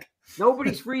back.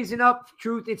 Nobody's freezing up,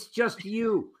 Truth. It's just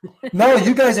you. No,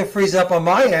 you guys are freezing up on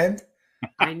my end.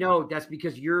 I know. That's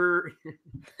because you're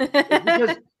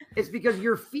it's because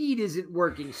your feed isn't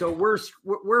working. So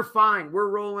we're fine. We're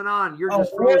rolling on. You're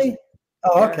just frozen. Really?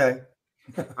 Oh, okay.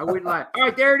 I wouldn't lie. All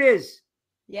right, there it is.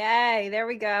 Yay, there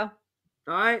we go.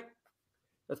 All right.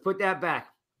 Let's put that back.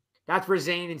 That's for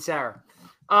Zane and Sarah.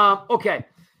 Okay.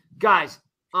 Guys,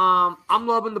 I'm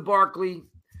loving the Barkley.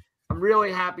 I'm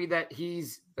really happy that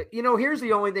he's here's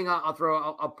the only thing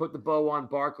I'll put the bow on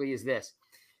Barkley is this.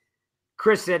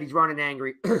 Chris said he's running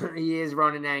angry. He is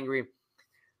running angry.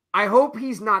 I hope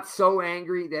he's not so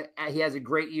angry that he has a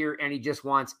great year and he just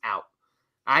wants out.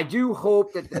 I do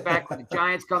hope that the fact that the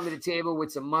Giants come to the table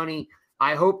with some money,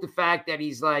 I hope the fact that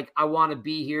he's like, I want to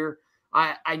be here.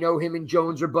 I know him and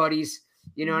Jones are buddies.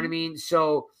 You know what I mean?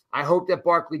 So I hope that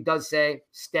Barkley does say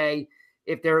stay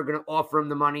if they're going to offer him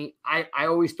the money. I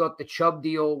always thought the Chubb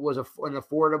deal was an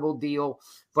affordable deal,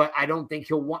 but I don't think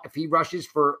he'll want, if he rushes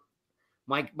for,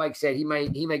 Mike said he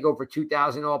may go for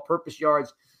 2,000 all-purpose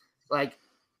yards. Like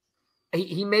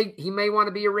he may want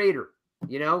to be a Raider,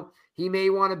 he may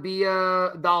want to be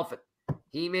a Dolphin.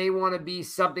 He may want to be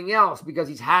something else because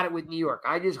he's had it with New York.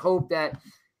 I just hope that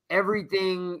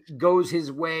everything goes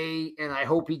his way, and I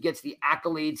hope he gets the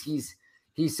accolades he's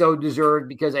so deserved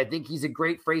because I think he's a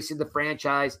great face of the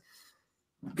franchise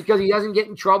because he doesn't get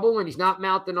in trouble and he's not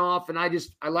mouthing off. And I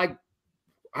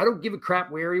don't give a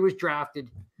crap where he was drafted,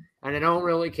 and I don't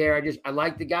really care. I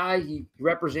like the guy. He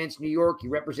represents New York. He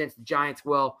represents the Giants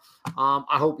well.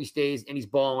 I hope he stays and he's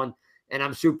balling, and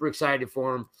I'm super excited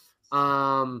for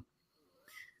him.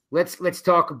 Let's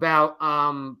talk about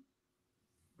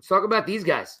these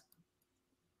guys.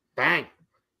 Bang.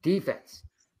 Defense.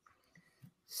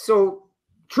 So,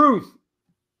 Truth,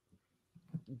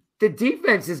 the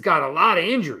defense has got a lot of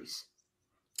injuries.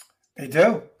 They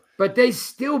do. But they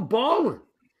still balling.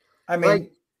 I mean,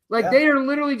 they are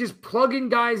literally just plugging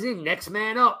guys in. Next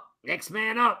man up. Next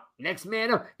man up. Next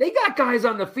man up. They got guys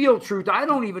on the field, Truth. I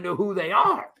don't even know who they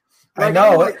are. I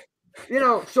know.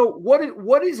 So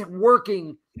what is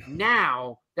working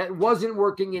now that wasn't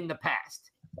working in the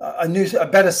past? A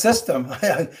better system.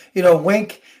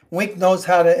 Wink knows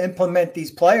how to implement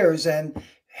these players, and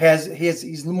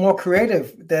he's more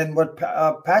creative than what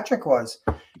Patrick was,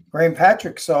 Graham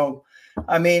Patrick. So,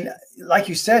 I mean, like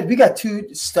you said, we got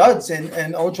two studs and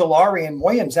Ojolari and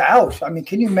Williams out. I mean,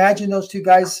 can you imagine those two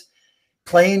guys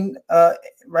playing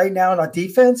right now in our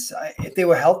defense if they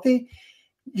were healthy?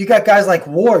 You got guys like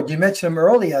Ward. You mentioned him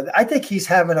earlier. I think he's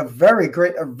having a very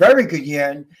good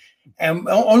year, and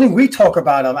only we talk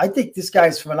about him. I think this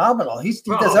guy's phenomenal. He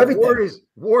does everything.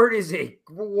 Ward is a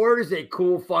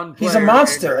cool, fun player. He's a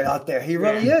monster out there. He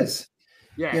really is.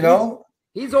 Yeah,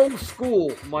 he's old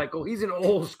school, Michael. He's an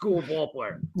old school ball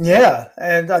player. Yeah,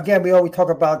 and again, we always talk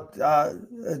about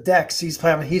Dex. He's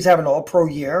having an All-Pro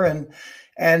year, and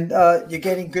you're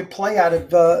getting good play out of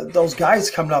those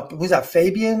guys coming up. Who's that?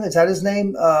 Fabian? Is that his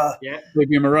name?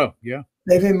 Fabian Moreau. Yeah.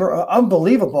 Fabian Moreau.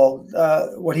 Unbelievable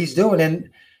what he's doing. And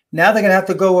now they're going to have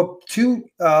to go with two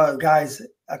guys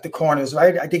at the corners,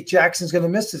 right? I think Jackson's going to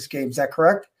miss this game. Is that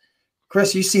correct?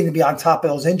 Chris, you seem to be on top of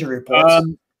those injury reports.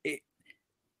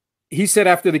 He said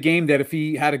after the game that if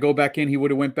he had to go back in, he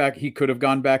would have went back. He could have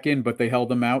gone back in, but they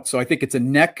held him out. So I think it's a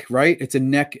neck, right? It's a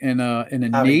neck and a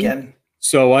knee. Again.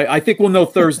 So I think we'll know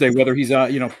Thursday whether he's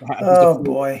oh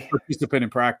boy, participant in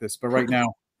practice. But right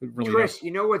now, really Chris,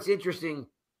 what's interesting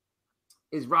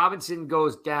is Jackson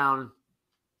goes down,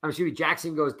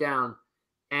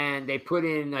 and they put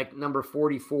in like number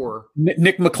 44.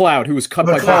 Nick McLeod, who was cut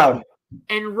by McLeod.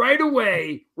 And right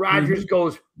away, Rodgers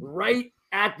goes right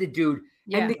at the dude.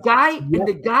 Yeah. And the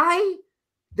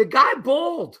guy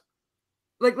bowled.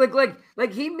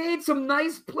 Like he made some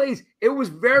nice plays. It was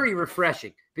very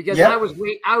refreshing because I was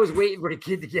waiting for the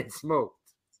kid to get smoked.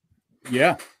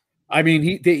 Yeah. I mean,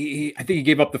 I think he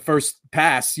gave up the first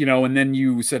pass, and then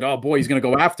you said, oh, boy, he's going to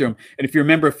go after him. And if you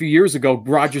remember a few years ago,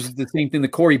 Rodgers did the same thing to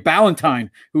Corey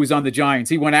Ballantyne, who was on the Giants.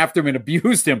 He went after him and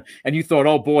abused him. And you thought,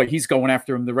 oh, boy, he's going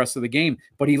after him the rest of the game.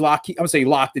 But I would say he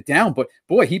locked it down. But,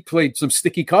 boy, he played some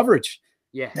sticky coverage.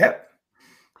 Yeah. Yep.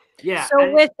 Yeah.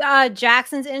 So with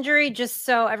Jackson's injury, just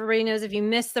so everybody knows, if you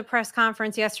missed the press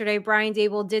conference yesterday, Brian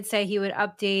Daboll did say he would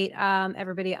update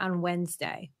everybody on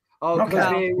Wednesday. Oh,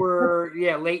 because they were,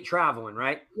 late traveling,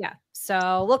 right? Yeah.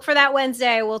 So look for that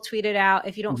Wednesday. We'll tweet it out.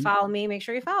 If you don't follow me, make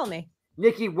sure you follow me.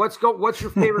 Nikki, what's your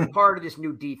favorite part of this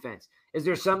new defense? Is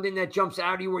there something that jumps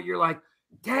out at you where you're like,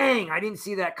 dang, I didn't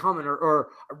see that coming, or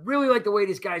I really like the way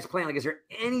this guy's playing? Like, is there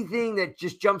anything that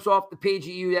just jumps off the page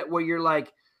at you where you're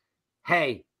like,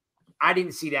 hey, I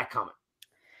didn't see that coming?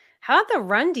 How about the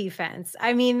run defense?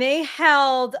 I mean, they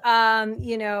held, what are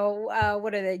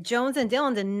they? Jones and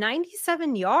Dillon to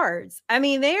 97 yards. I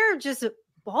mean, they are just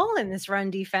balling this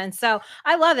run defense. So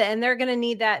I love it. And they're going to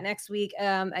need that next week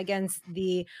against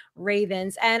the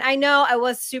Ravens. And I know I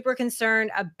was super concerned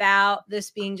about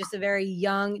this being just a very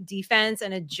young defense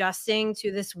and adjusting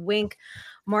to this Wink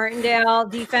Martindale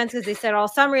defense, because they said all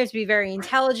summer you have to be very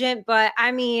intelligent. But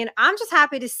I mean, I'm just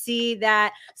happy to see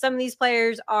that some of these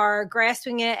players are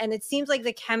grasping it, and it seems like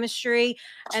the chemistry,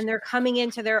 and they're coming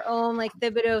into their own. Like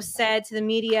Thibodeau said to the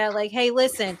media, like, hey,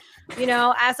 listen,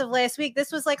 as of last week,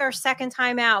 this was like our second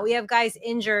time out. We have guys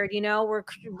injured,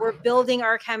 we're building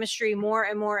our chemistry more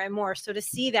and more and more. So to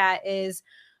see that is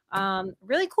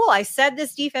really cool. I said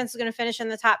this defense is going to finish in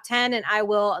the top 10, and I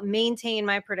will maintain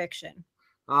my prediction.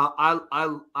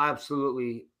 I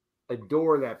absolutely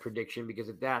adore that prediction, because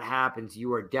if that happens,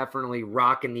 you are definitely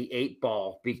rocking the 8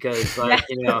 ball, because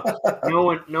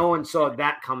no one saw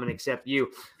that coming except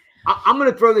you. I'm going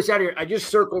to throw this out here. I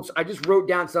just wrote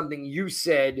down something you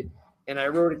said, and I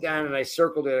wrote it down and I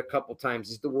circled it a couple times.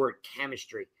 It's the word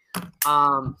chemistry.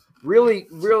 Really,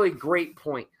 really great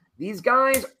point. These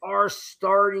guys are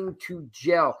starting to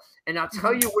gel, and I'll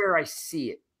tell you where I see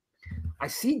it. I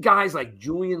see guys like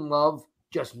Julian Love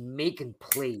just making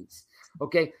plays.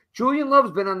 Okay, Julian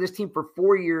Love's been on this team for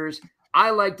 4 years. I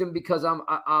liked him because I'm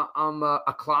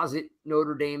a closet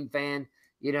Notre Dame fan,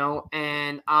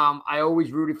 and I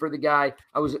always rooted for the guy.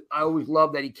 I always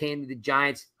loved that he came to the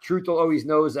Giants. Truth always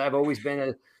knows I've always been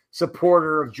a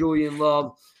supporter of Julian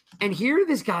Love. And here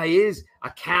this guy is a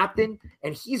captain,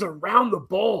 and he's around the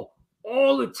ball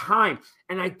all the time.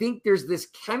 And I think there's this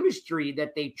chemistry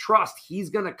that they trust. He's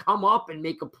going to come up and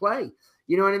make a play.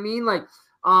 You know what I mean? Like,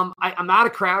 I'm not a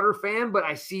Crowder fan, but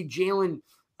I see Jalen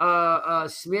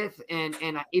Smith and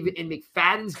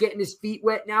McFadden's getting his feet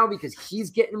wet now because he's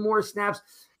getting more snaps.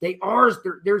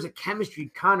 There's a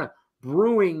chemistry kind of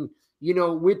brewing,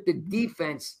 with the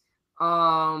defense,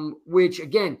 which,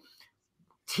 again,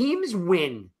 teams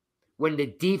win when the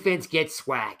defense gets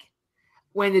swag.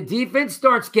 When the defense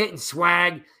starts getting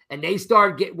swag and they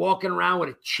start walking around with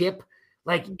a chip,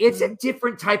 like, it's a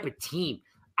different type of team.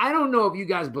 I don't know if you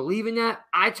guys believe in that.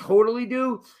 I totally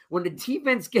do. When the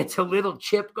defense gets a little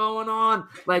chip going on,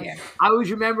 like, I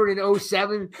always remember in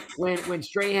 2007 when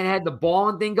Strahan had the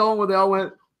balling thing going, where they all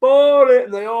went, ball it,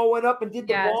 and they all went up and did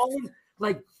the balling.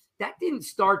 Like, that didn't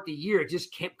start the year. It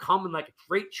just kept coming like a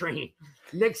freight train.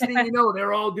 Next thing you know,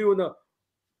 they're all doing the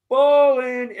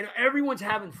balling, and everyone's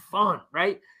having fun,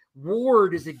 right?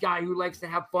 Ward is a guy who likes to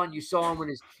have fun. You saw him in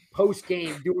his post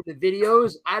game doing the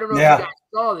videos. I don't know if you guys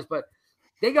saw this, but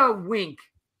they got Wink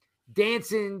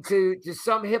dancing to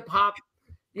some hip hop,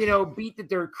 beat that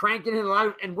they're cranking in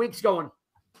loud, and Wink's going.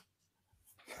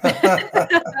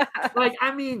 Like,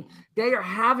 I mean, they are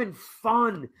having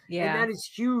fun, and that is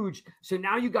huge. So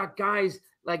now you got guys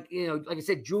like, like I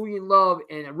said, Julian Love,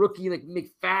 and a rookie like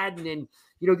McFadden, and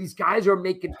these guys are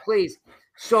making plays.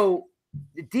 So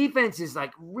the defense is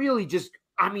like really just,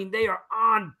 I mean, they are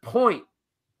on point.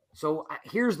 So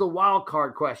here's the wild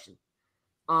card question.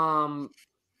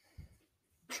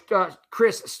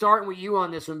 Chris, starting with you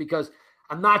on this one, because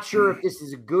I'm not sure if this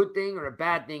is a good thing or a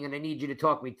bad thing, and I need you to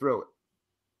talk me through it.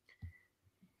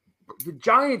 The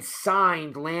Giants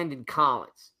signed Landon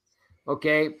Collins.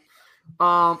 Okay.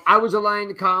 I was a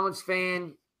Landon Collins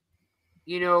fan.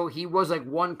 He was like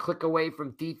one click away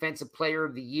from Defensive Player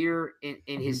of the Year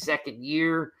in his second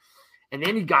year. And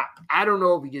then I don't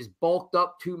know if he just bulked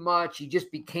up too much. He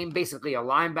just became basically a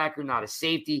linebacker, not a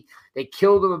safety. They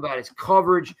killed him about his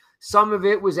coverage. Some of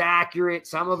it was accurate.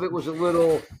 Some of it was a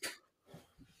little,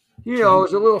 it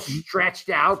was a little stretched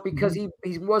out because he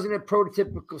wasn't a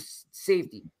prototypical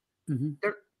safety.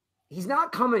 He's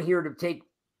not coming here to take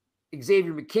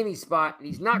Xavier McKinney's spot. And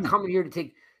he's not coming here to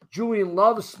take Julian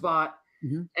Love's spot.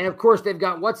 And, of course, they've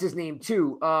got what's his name,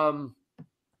 too?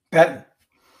 Benton.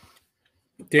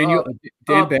 Dane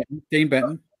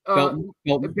Benton. Belton.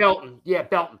 Yeah,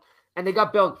 Belton. And they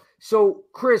got Belton. So,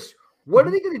 Chris, what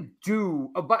are they going to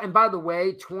do? And by the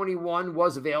way, 21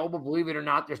 was available. Believe it or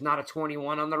not, there's not a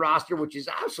 21 on the roster, which is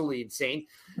absolutely insane,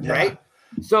 right?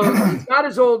 So he's got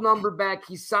his old number back.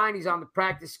 He's signed. He's on the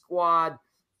practice squad.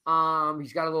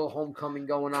 He's got a little homecoming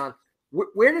going on.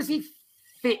 Where does he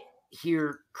fit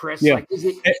here, Chris? Yeah.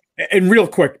 And real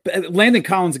quick, Landon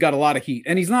Collins got a lot of heat,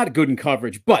 and he's not good in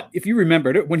coverage. But if you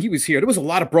remember, when he was here, there was a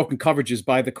lot of broken coverages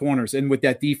by the corners, and with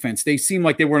that defense, they seemed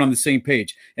like they weren't on the same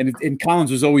page. And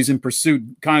Collins was always in pursuit,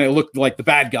 kind of looked like the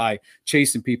bad guy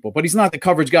chasing people. But he's not the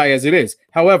coverage guy as it is.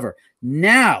 However,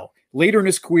 now, later in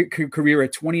his career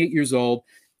at 28 years old,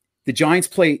 the Giants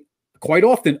play quite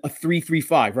often a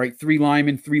 3-3-5, right? 3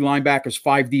 linemen, 3 linebackers,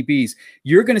 5 DBs.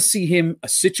 You're going to see him, a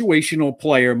situational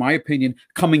player, in my opinion,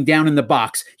 coming down in the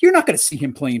box. You're not going to see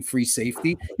him playing free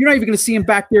safety. You're not even going to see him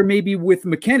back there maybe with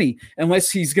McKinney unless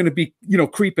he's going to be,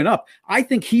 creeping up. I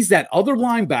think he's that other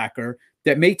linebacker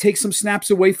that may take some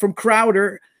snaps away from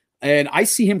Crowder, and I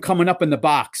see him coming up in the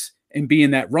box and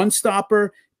being that run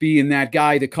stopper, being that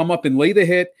guy to come up and lay the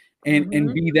hit, and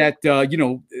be that,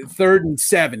 3rd and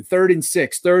 7, 3rd and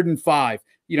 6, 3rd and 5.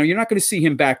 You're not going to see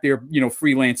him back there,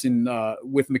 freelancing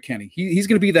with McKinney. He's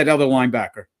going to be that other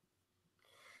linebacker.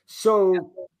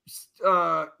 So,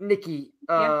 Nikki,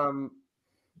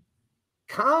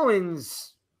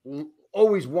 Collins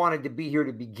always wanted to be here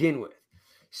to begin with.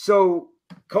 So,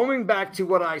 going back to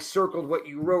what I circled, what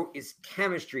you wrote is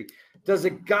chemistry. Does a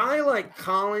guy like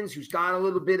Collins, who's got a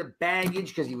little bit of baggage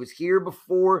because he was here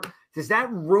before, does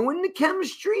that ruin the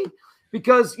chemistry?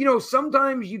 Because,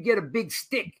 sometimes you get a big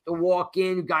stick to walk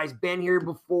in. The guy's been here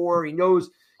before. He knows,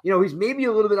 he's maybe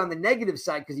a little bit on the negative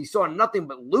side because he saw nothing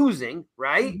but losing,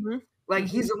 right? Like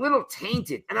he's a little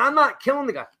tainted. And I'm not killing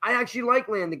the guy. I actually like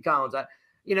Landon Collins. I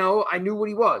knew what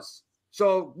he was.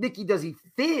 So, Nikki, does he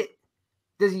fit?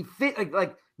 Does he fit?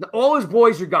 Like all his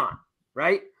boys are gone,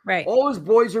 right? Right. All his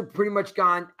boys are pretty much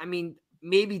gone. I mean,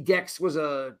 maybe Dex was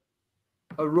a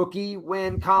rookie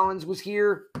when Collins was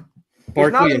here.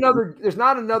 There's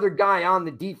not another guy on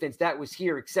the defense that was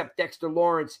here except Dexter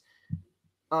Lawrence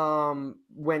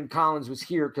when Collins was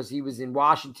here because he was in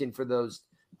Washington for those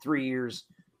 3 years.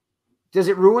 Does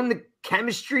it ruin the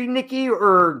chemistry, Nikki?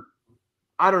 Or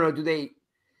I don't know, do they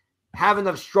have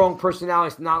enough strong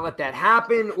personalities to not let that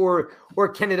happen? Or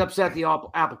can it upset the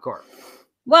apple cart?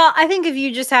 Well, I think if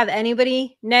you just have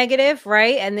anybody negative,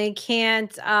 right, and they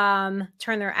can't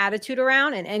turn their attitude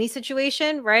around in any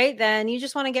situation, right, then you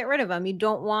just want to get rid of them. You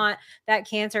don't want that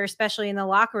cancer, especially in the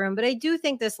locker room. But I do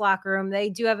think this locker room, they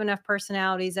do have enough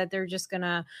personalities that they're just going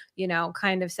to,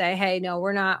 kind of say, hey, no,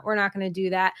 we're not going to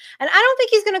do that. And I don't think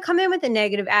he's going to come in with a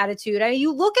negative attitude. I mean,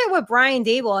 you look at what Brian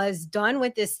Daboll has done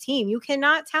with this team. You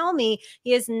cannot tell me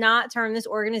he has not turned this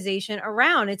organization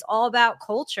around. It's all about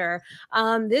culture.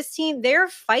 This team, they're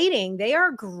fighting, they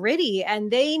are gritty,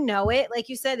 and they know it. Like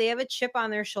you said, they have a chip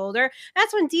on their shoulder.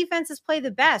 That's when defenses play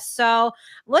the best. So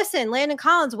listen, Landon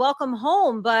Collins, welcome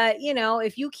home. But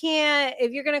if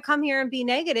you're going to come here and be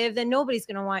negative, then nobody's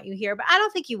going to want you here. But I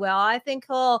don't think he will. I think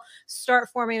he'll start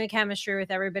forming the chemistry with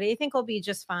everybody. I think he'll be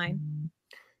just fine.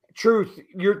 Truth,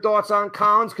 your thoughts on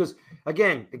Collins? Because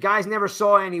again, the guys never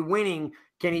saw any winning.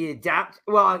 Can he adapt?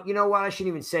 Well, you know what? I shouldn't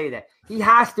even say that. He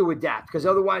has to adapt because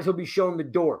otherwise he'll be shown the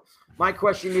door. My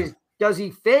question is, does he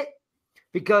fit?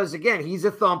 Because, again, he's a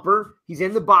thumper. He's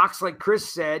in the box, like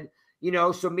Chris said,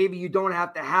 so maybe you don't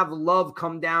have to have Love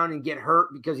come down and get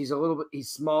hurt because he's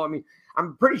small. I mean,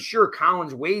 I'm pretty sure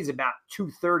Collins weighs about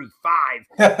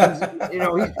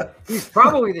 235. He's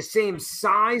probably the same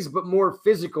size but more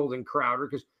physical than Crowder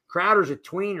because Crowder's a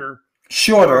tweener.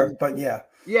 Shorter, but yeah.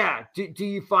 Yeah. Do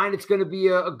you find it's going to be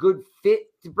a good fit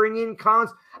to bring in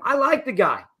Collins? I like the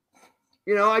guy.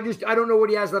 I don't know what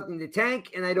he has left in the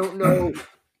tank, and I don't know,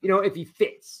 if he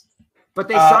fits. But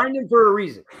they signed him for a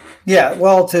reason. Yeah,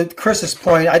 well, to Chris's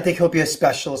point, I think he'll be a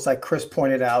specialist, like Chris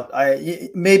pointed out.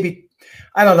 Maybe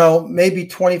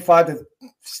 25 to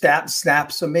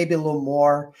snaps, so maybe a little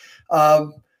more.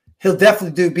 He'll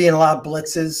definitely be in a lot of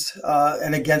blitzes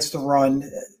and against the run.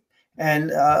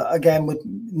 And again, what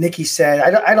Nikki said,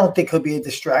 I don't think he'll be a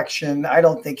distraction. I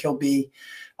don't think he'll be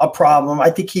a problem. I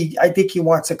think he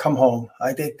wants to come home.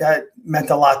 I think that meant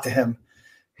a lot to him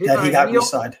that he got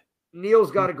re-signed.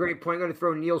 Neil's got a great point. I'm going to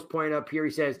throw Neil's point up here.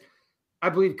 He says, I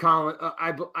believe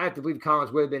I have to believe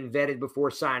Collins would have been vetted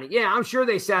before signing. Yeah, I'm sure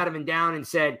they sat him down and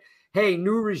said, hey,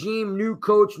 new regime, new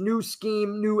coach, new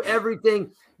scheme, new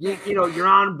everything. You know, you're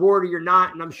on board or you're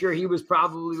not. And I'm sure he was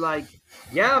probably like,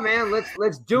 yeah, man,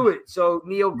 let's do it. So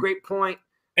Neil, great point.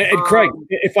 And Craig,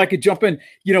 if I could jump in,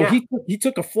 you know, he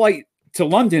took a flight to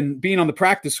London being on the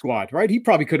practice squad, right? He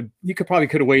probably could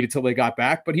have waited till they got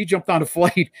back, but he jumped on a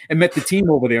flight and met the team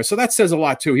over there. So that says a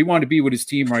lot too. He wanted to be with his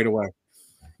team right away.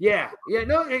 Yeah.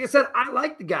 No, like I said, I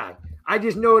like the guy. I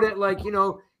just know that, like, you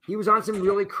know, he was on some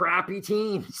really crappy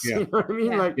teams. Yeah. You know what I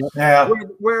mean? Like,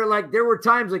 where like there were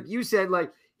times, like you said,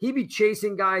 like he'd be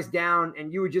chasing guys down,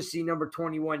 and you would just see number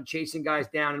 21 chasing guys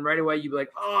down, and right away you'd be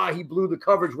like, oh, he blew the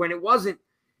coverage when it wasn't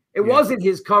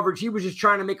his coverage. He was just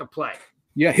trying to make a play.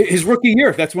 Yeah, his rookie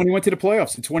year. That's when he went to the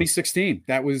playoffs in 2016.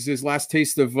 That was his last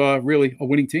taste of really a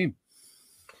winning team.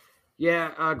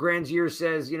 Yeah, Granzier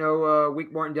says, you know,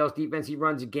 Wink Martindale's defense, he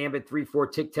runs a gambit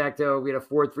 3-4 tic-tac-toe. We had a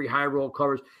 4-3 high roll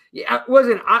covers. Yeah,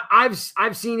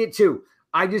 I've seen it too.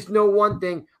 I just know one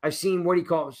thing. I've seen what he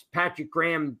calls Patrick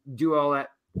Graham do all that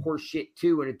horse shit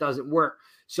too, and it doesn't work.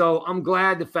 So I'm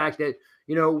glad the fact that,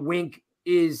 you know, Wink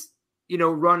is, you know,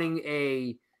 running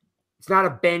it's not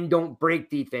a bend, don't break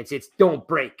defense. It's don't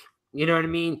break. You know what I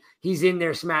mean? He's in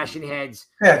there smashing heads.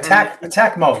 Yeah,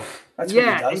 attack mode. That's what he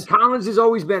does. And Collins has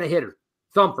always been a hitter,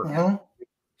 thumper. Mm-hmm.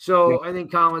 So I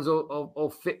think Collins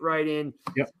will fit right in.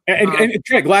 Yeah. And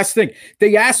Greg, last thing.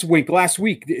 They asked Wink last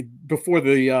week before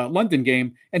the London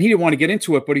game, and he didn't want to get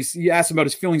into it, but he asked him about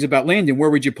his feelings about Landon. Where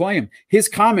would you play him? His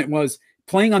comment was,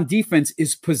 playing on defense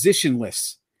is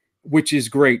positionless, which is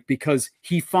great because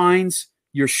he finds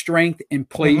your strength and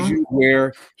plays you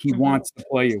where he wants to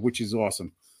play you, which is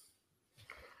awesome.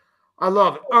 I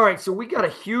love it. All right, so we got a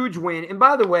huge win. And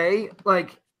by the way,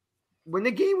 like when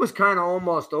the game was kind of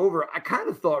almost over, I kind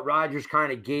of thought Rodgers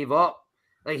kind of gave up.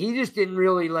 Like he just didn't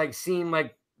really like seem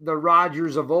like the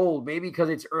Rodgers of old, maybe because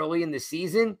it's early in the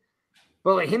season.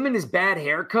 But like him and his bad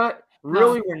haircut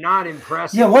really were not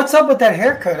impressive. Yeah, what's up with that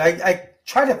haircut? I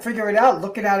try to figure it out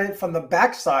looking at it from the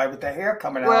backside with the hair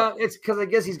coming out. Well, it's because I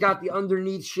guess he's got the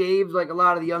underneath shaved like a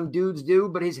lot of the young dudes do,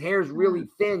 but his hair's really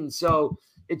thin, so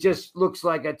it just looks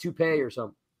like a toupee or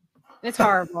something. It's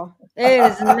horrible.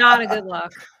 It is not a good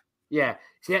look. Yeah.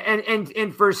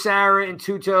 And for Sarah and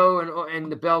Tuto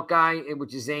and the belt guy,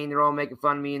 which is Zane, they're all making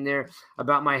fun of me in there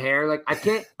about my hair. Like I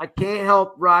can't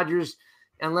help Rodgers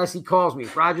unless he calls me.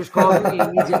 If Rodgers calls me, he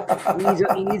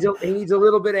needs a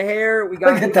little bit of hair. We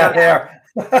got Look at that hair.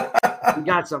 We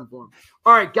got something for him.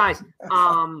 All right, guys.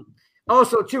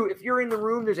 Also, too, if you're in the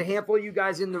room, there's a handful of you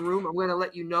guys in the room. I'm going to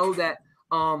let you know that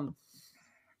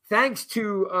thanks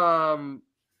to a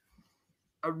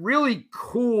really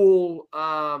cool,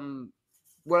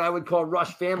 what I would call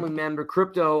Rush family member,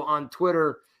 Crypto on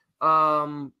Twitter,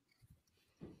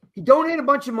 he donated a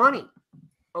bunch of money,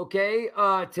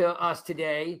 to us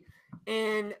today.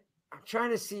 And I'm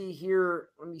trying to see here.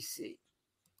 Let me see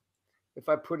if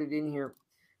I put it in here.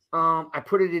 I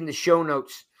put it in the show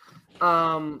notes.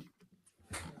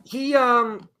 He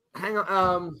hang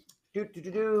on.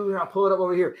 I'll pull it up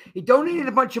over here. He donated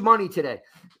a bunch of money today,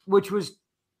 which was,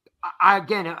 I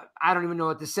don't even know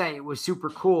what to say. It was super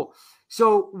cool.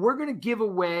 So we're going to give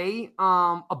away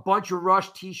a bunch of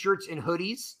Rush t-shirts and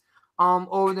hoodies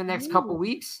over the next couple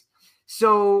weeks.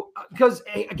 So, because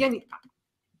again,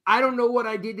 I don't know what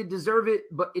I did to deserve it,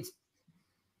 but it's,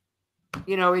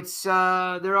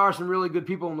 there are some really good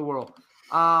people in the world.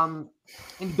 And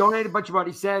he donated a bunch of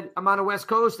money. He said, I'm on the West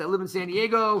Coast. I live in San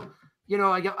Diego.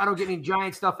 I don't get any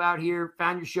giant stuff out here.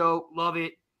 Found your show. Love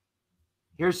it.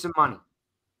 Here's some money.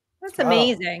 That's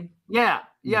amazing. Yeah.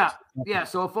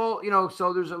 So if all,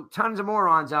 so there's tons of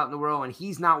morons out in the world, and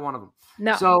he's not one of them.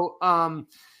 No. So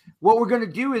what we're going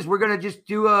to do is we're going to just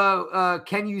do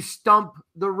can you stump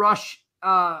the Rush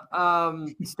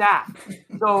staff?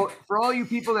 So for all you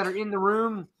people that are in the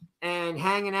room and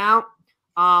hanging out,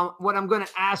 what I'm going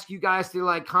to ask you guys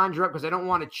to conjure up, because I don't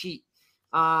want to cheat,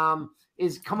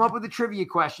 is come up with a trivia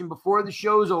question before the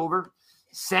show's over.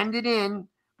 Send it in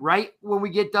right when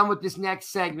we get done with this next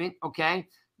segment, okay?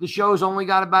 The show's only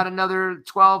got about another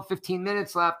 12, 15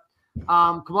 minutes left.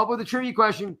 Come up with a trivia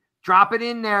question. Drop it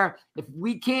in there. If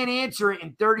we can't answer it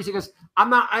in 30 seconds,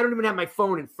 I don't even have my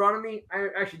phone in front of me. I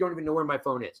actually don't even know where my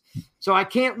phone is. So I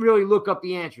can't really look up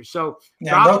the answer. So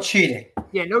no cheating.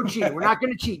 Yeah, no cheating. We're not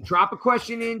going to cheat. Drop a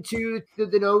question into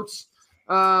the notes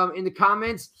in the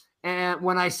comments, and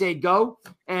when I say go,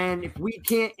 and if we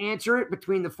can't answer it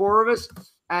between the four of us,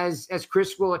 as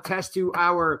Chris will attest to,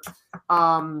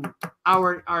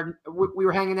 we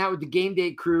were hanging out with the game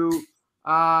day crew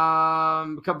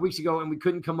a couple weeks ago, and we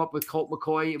couldn't come up with Colt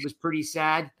McCoy. It was pretty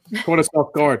sad. Caught us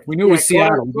off guard. We knew it was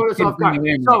Seattle. Caught us off guard.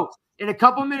 So in a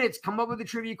couple minutes, come up with a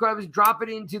trivia question. Drop it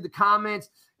into the comments.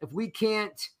 If we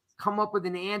can't come up with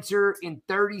an answer in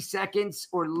 30 seconds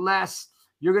or less,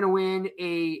 you're going to win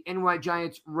a NY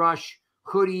Giants Rush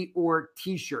hoodie or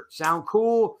t-shirt. Sound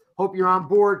cool? Hope you're on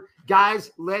board. Guys,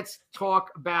 let's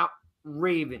talk about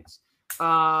Ravens.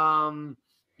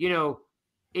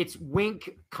 It's Wink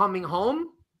coming home,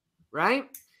 right?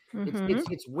 Mhm.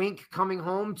 It's Wink coming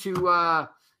home to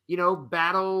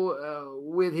battle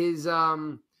with his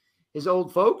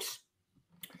old folks.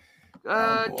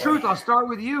 Truth, I'll start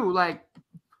with you. Like,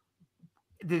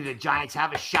 did the Giants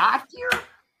have a shot here?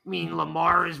 I mean,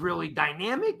 Lamar is really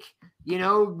dynamic. They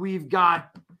got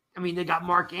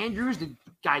Mark Andrews. The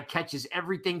guy catches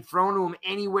everything thrown to him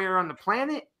anywhere on the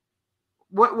planet.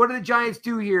 What do the Giants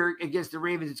do here against the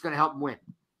Ravens that's going to help them win?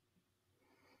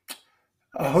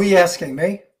 Who are you asking,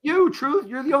 me? You, Truth.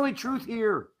 You're the only Truth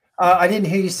here. I didn't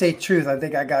hear you say Truth. I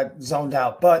think I got zoned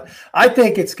out. But I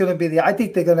think it's going to be I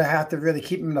think they're going to have to really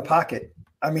keep him in the pocket.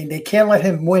 I mean, they can't let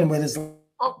him win with his throw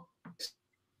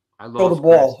the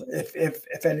ball.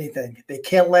 If anything, they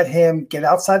can't let him get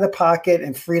outside the pocket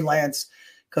and freelance,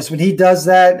 because when he does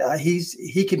that,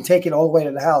 he can take it all the way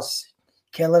to the house.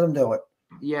 Can't let him do it.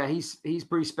 Yeah, he's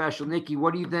pretty special. Nikki,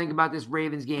 what do you think about this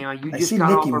Ravens game? You just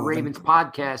got off a Ravens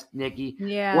podcast, Nikki.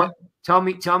 Yeah. Tell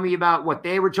me about what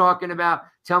they were talking about.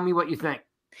 Tell me what you think.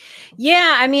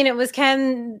 Yeah, I mean, it was,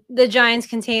 can the Giants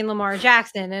contain Lamar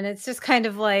Jackson? And it's just kind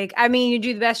of like, I mean, you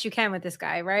do the best you can with this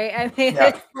guy, right? I mean,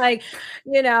 It's like,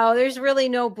 there's really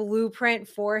no blueprint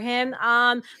for him.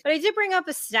 But I did bring up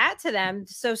a stat to them.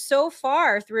 So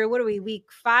far through, what are we, week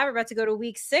 5? We're about to go to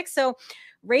week 6. So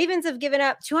Ravens have given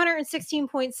up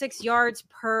 216.6 yards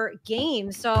per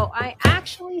game. So I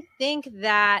actually think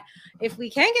that if we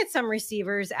can get some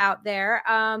receivers out there,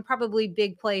 probably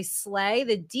big play Slay,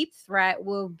 the deep threat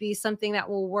will be something that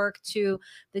will work to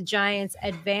the Giants'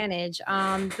 advantage.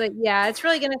 But yeah, it's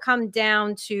really going to come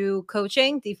down to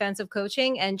coaching, defensive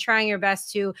coaching, and trying your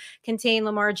best to contain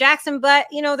Lamar Jackson. But,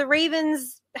 the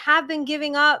Ravens have been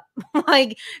giving up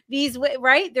like these,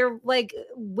 right? They're like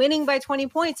winning by 20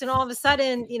 points, and all of a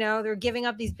sudden, they're giving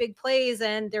up these big plays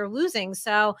and they're losing.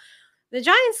 So the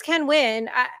Giants can win.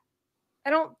 I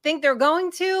don't think they're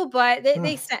going to, but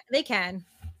they can.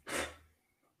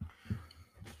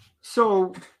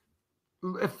 So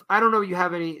if I don't know, you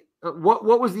have any,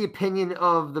 what was the opinion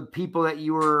of the people that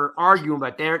you were arguing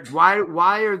about there?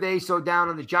 Why are they so down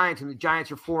on the Giants, and the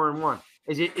Giants are 4-1?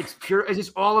 It's pure? Is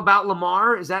this all about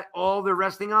Lamar? Is that all they're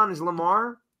resting on, is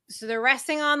Lamar? So they're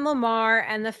resting on Lamar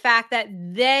and the fact that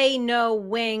they know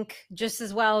Wink just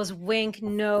as well as Wink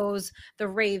knows the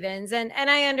Ravens. And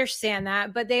I understand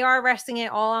that, but they are resting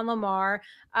it all on Lamar.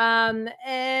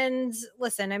 And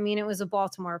listen, I mean, it was a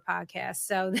Baltimore podcast,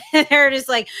 so they're just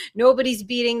like, nobody's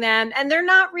beating them. And they're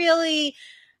not really,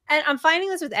 and I'm finding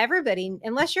this with everybody,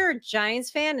 unless you're a Giants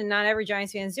fan, and not every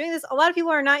Giants fan is doing this. A lot of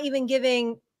people are not even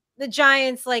giving the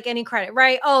Giants like any credit,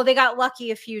 right? Oh, they got lucky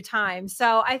a few times.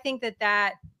 So I think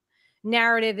that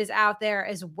narrative is out there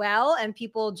as well. And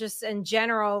people just in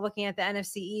general looking at the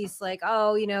NFC East, like,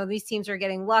 oh, these teams are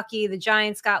getting lucky. The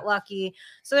Giants got lucky.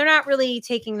 So they're not really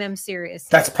taking them seriously.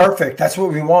 That's perfect. That's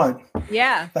what we want.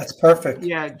 Yeah. That's perfect.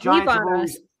 Yeah. Giants have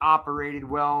always operated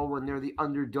well when they're the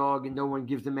underdog and no one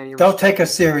gives them any respect. Don't take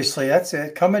us seriously. That's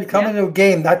it. Come into a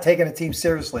game not taking a team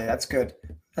seriously. That's good.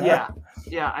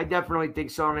 Yeah, I definitely think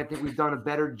so. And I think we've done a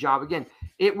better job. Again,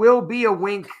 it will be a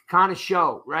Wink kind of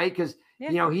show, right? Because,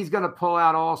 he's going to pull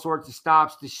out all sorts of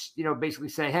stops to, basically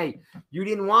say, hey, you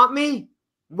didn't want me?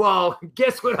 Well,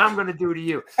 guess what I'm going to do to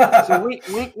you? So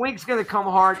Wink's going to come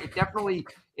hard. It definitely,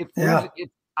 if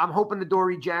I'm hoping the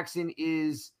Dory Jackson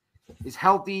is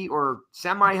healthy or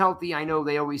semi-healthy. I know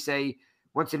they always say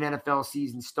once an NFL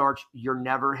season starts, you're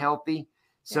never healthy.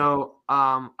 So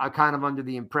I'm kind of under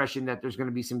the impression that there's going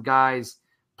to be some guys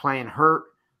playing hurt,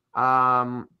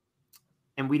 and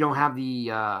we don't have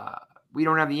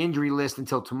the injury list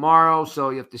until tomorrow, so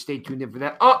you have to stay tuned in for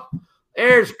that. Oh,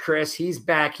 there's Chris. He's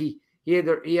back. He had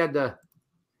the.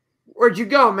 Where'd you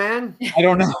go, man? I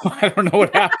don't know. I don't know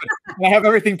what happened. I have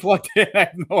everything plugged in. I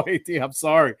have no idea. I'm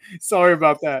sorry. Sorry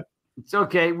about that. It's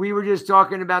okay. We were just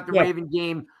talking about the Raven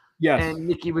game. Yes. And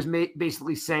Nikki was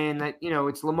basically saying that,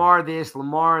 it's Lamar this,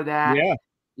 Lamar that,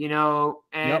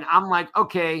 and I'm like,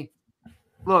 okay,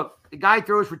 look, the guy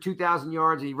throws for 2,000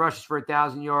 yards and he rushes for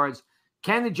 1,000 yards.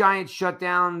 Can the Giants shut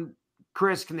down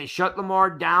Chris? Can they shut Lamar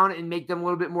down and make them a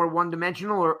little bit more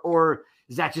one-dimensional, or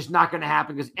is that just not going to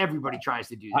happen because everybody tries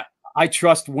to do that? I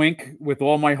trust Wink with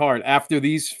all my heart. After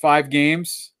these 5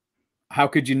 games, how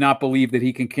could you not believe that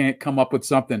he can't come up with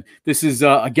something? This is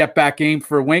a get-back game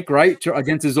for Wink, right,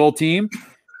 against his old team.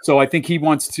 So I think he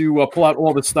wants to pull out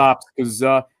all the stops because,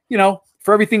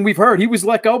 for everything we've heard, he was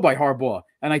let go by Harbaugh.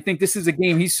 And I think this is a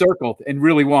game he circled and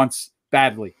really wants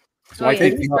badly. So I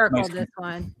think he circled this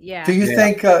one. Yeah. Do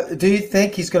you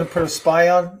think he's going to put a spy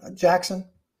on Jackson?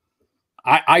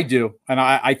 I do, and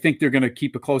I think they're going to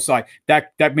keep a close eye.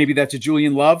 That maybe that's a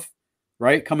Julian Love,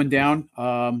 right, coming down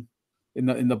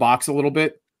in the box a little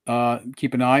bit.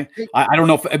 Keep an eye. I don't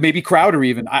know if maybe Crowder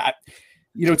even.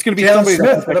 It's going to be Jalen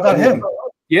Smith. What about him?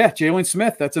 Yeah, Jalen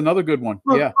Smith. That's another good one.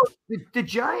 Yeah, the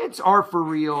Giants are for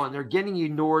real, and they're getting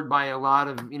ignored by a lot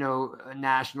of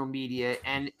national media.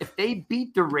 And if they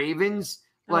beat the Ravens,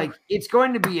 it's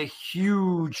going to be a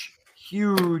huge.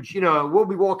 We'll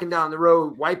be walking down the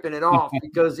road wiping it off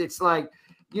because it's the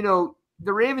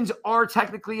Ravens are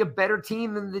technically a better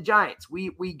team than the Giants.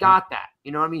 We got that.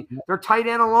 You know what I mean? Their tight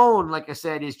end alone, like I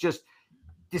said, is just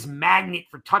this magnet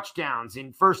for touchdowns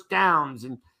and first downs.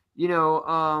 And,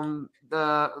 the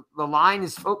line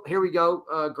is here we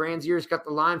go. Granzier's got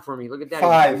the line for me. Look at that.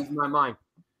 5. He's my mind.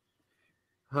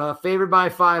 Favored by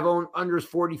 5, unders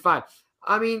 45.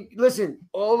 I mean, listen,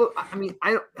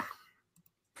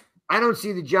 I don't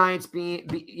see the Giants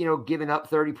giving up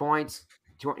 30 points.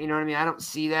 You know what I mean? I don't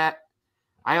see that.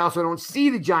 I also don't see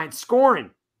the Giants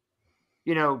scoring,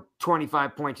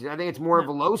 25 points. I think it's more of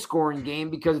a low-scoring game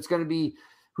because it's going to be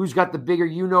who's got the bigger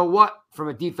you-know-what from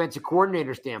a defensive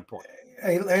coordinator standpoint.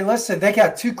 Hey, listen, they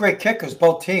got 2 great kickers,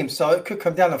 both teams, so it could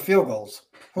come down to field goals.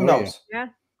 Who knows? Yeah.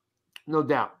 No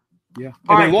doubt. Yeah.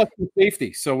 And they lost the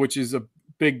safety, which is a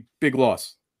big, big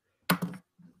loss.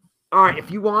 All right, if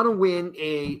you want to win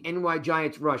a NY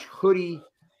Giants Rush hoodie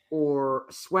or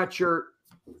a sweatshirt,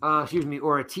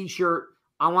 or a T-shirt,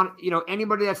 I want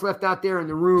anybody that's left out there in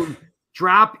the room,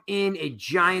 drop in a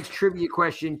Giants trivia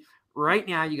question right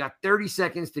now. You got 30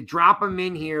 seconds to drop them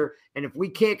in here, and if we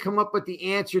can't come up with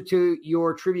the answer to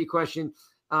your trivia question,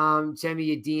 send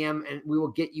me a DM, and we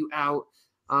will get you out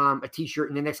a T-shirt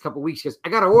in the next couple of weeks because I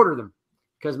got to order them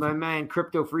because my man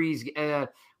Crypto Freeze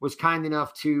was kind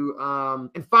enough to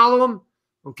and follow him.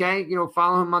 Okay.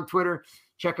 Follow him on Twitter,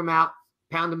 check him out,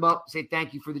 pound him up, say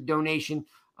thank you for the donation.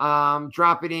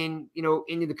 Drop it in,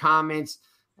 into the comments.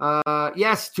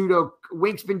 Yes, Tudo,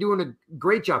 Wink's been doing a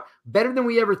great job. Better than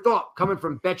we ever thought coming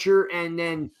from Betcher and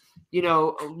then,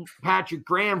 Patrick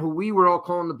Graham, who we were all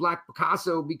calling the Black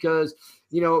Picasso because,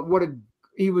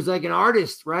 he was like an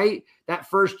artist, right? That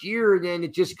first year, and then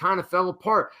it just kind of fell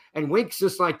apart. And Wink's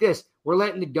just like this. We're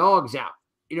letting the dogs out.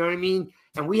 You know what I mean?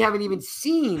 And we haven't even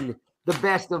seen the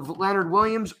best of Leonard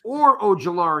Williams or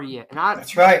Ojulari yet. And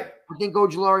that's right. I think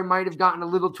Ojulari might have gotten a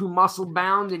little too muscle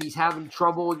bound, and he's having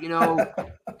trouble,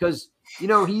 because he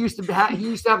used to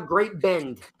have great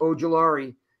bend.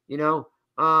 Ojulari,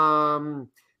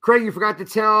 Craig, you forgot to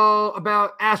tell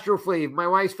about Astroflave, my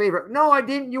wife's favorite. No, I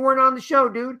didn't. You weren't on the show,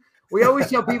 dude. We always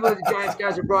tell people that the Giants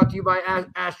guys are brought to you by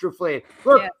Astroflave.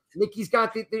 Look, Nikki's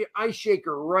got the ice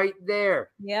shaker right there.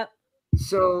 Yep.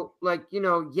 So,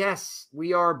 yes,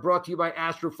 we are brought to you by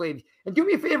Astroflave. And do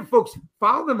me a favor, folks,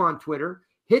 follow them on Twitter.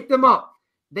 Hit them up.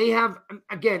 They have,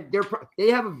 again, they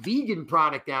have a vegan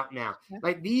product out now.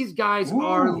 Like, these guys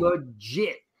are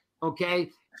legit,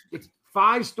 okay? It's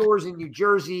 5 stores in New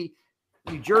Jersey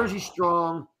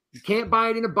strong. You can't buy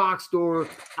it in a box store.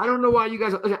 I don't know why you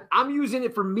guys – I'm using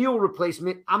it for meal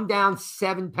replacement. I'm down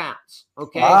 7 pounds,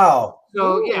 okay? Wow.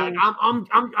 So, yeah,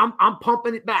 I'm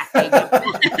pumping it back.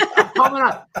 I'm pumping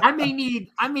up. I may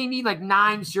need like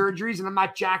 9 surgeries, and I'm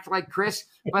not jacked like Chris,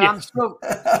 but I'm still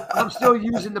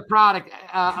using the product.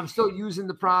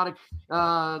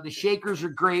 The shakers are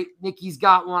great. Nikki's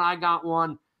got one. I got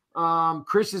one.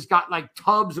 Chris has got like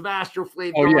tubs of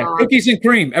Astroflave. Oh yeah, cookies and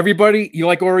cream. Everybody, you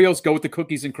like Oreos? Go with the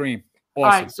cookies and cream. Awesome. All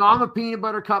right, so I'm a peanut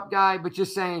butter cup guy, but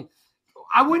just saying,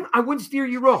 I wouldn't steer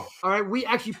you wrong. All right, we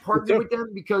actually partnered with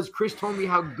them because Chris told me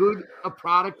how good a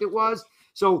product it was.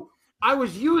 So I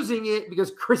was using it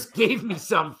because Chris gave me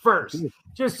some first,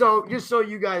 just so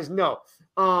you guys know.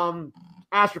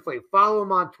 Astroflave, follow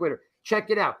him on Twitter. Check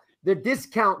it out. The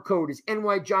discount code is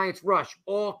NY Giants Rush,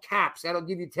 all caps. That'll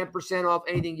give you 10% off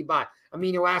anything you buy.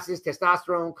 Amino acids,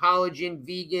 testosterone, collagen,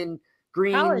 vegan,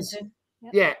 greens. Collagen.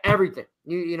 Yep. Yeah, everything.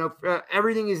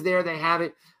 Everything is there. They have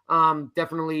it.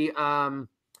 Definitely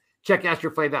check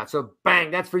Astroflave out. So, bang,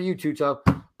 that's for you, Tuto.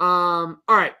 All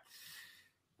right.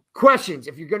 Questions.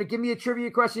 If you're going to give me a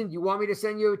trivia question, you want me to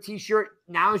send you a T-shirt,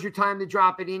 now is your time to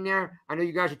drop it in there. I know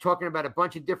you guys are talking about a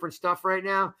bunch of different stuff right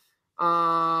now.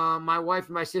 My wife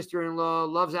and my sister-in-law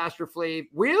loves Astroflave.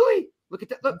 Really? Look at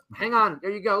that. Look, hang on.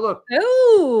 There you go. Look.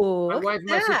 Oh, My wife and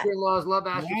my sister-in-laws love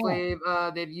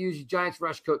Astroflave. They've used Giants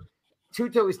Rush Coat.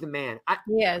 Tuto is the man. I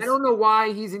don't know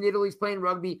why he's in Italy. He's playing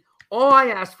rugby. All I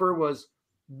asked for was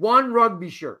one rugby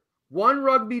shirt, one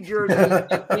rugby jersey.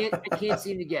 I can't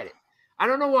seem to get it. I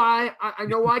don't know why. I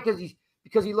know why,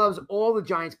 because he loves all the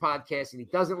Giants podcasts and he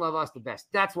doesn't love us the best.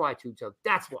 That's why, Tuto.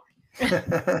 That's why.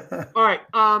 All right,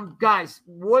 guys,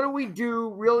 what do we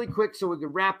do really quick so we can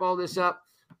wrap all this up?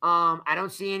 I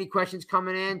don't see any questions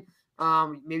coming in.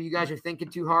 Maybe you guys are thinking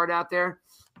too hard out there.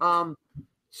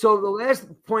 So the last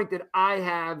point that I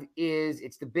have is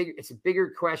it's a bigger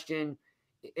question,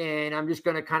 and I'm just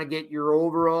going to kind of get your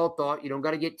overall thought. You don't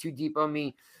got to get too deep on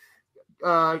me.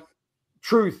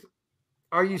 Truth,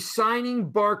 are you signing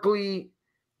Barkley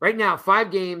right now?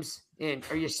 5 games in.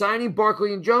 Are you signing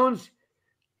Barkley and Jones?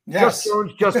 Yes. Just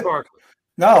Jones, just Barkley.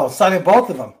 No, signing both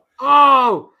of them.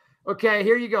 Oh, okay.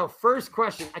 Here you go. First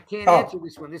question. I can't answer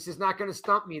this one. This is not going to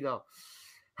stump me, though.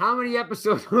 How many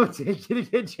episodes will it take you to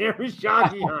get Jeremy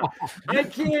Shockey on? I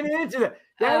can't answer that.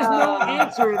 There's no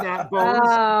answer in that,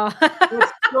 Bones.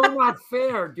 It's so not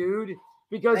fair, dude,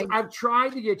 because I've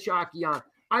tried to get Shockey on.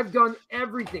 I've done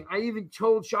everything. I even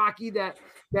told Shockey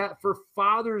that for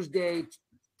Father's Day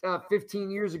 15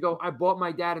 years ago, I bought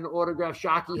my dad an autographed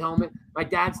Shockey helmet. My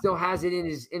dad still has it in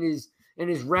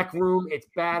his rec room. It's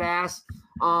badass.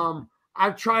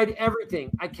 I've tried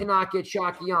everything. I cannot get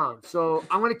Shockey on. So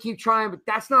I'm going to keep trying, but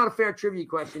that's not a fair trivia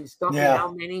question. Stump me how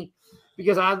many,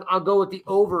 because I'll go with the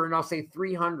over and I'll say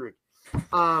 300.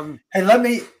 Hey, let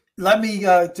me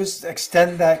just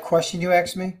extend that question you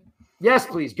asked me. Yes,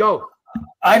 please go.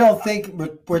 I don't think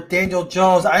with Daniel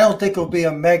Jones, I don't think it'll be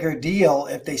a mega deal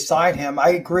if they sign him. I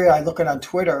agree. I'm looking on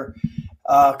Twitter,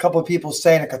 a couple of people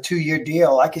saying like a 2-year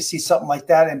deal. I could see something like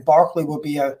that, and Barkley will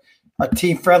be a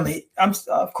team friendly.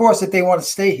 Of course, if they want to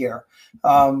stay here,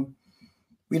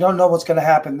 we don't know what's going to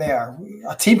happen there.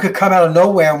 A team could come out of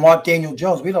nowhere and want Daniel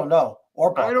Jones. We don't know.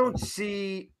 Or Barkley. I don't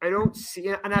see,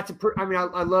 and that's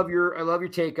I love your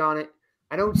take on it.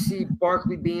 I don't see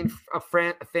Barkley being a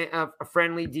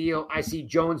friendly deal. I see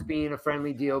Jones being a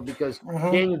friendly deal because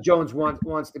Daniel Jones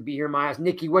wants to be here. My ass.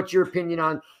 Nikki, what's your opinion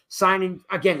on signing?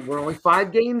 Again, we're only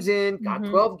 5 games in, got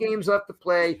 12 games left to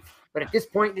play. But at this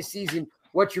point in the season,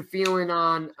 what's your feeling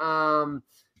on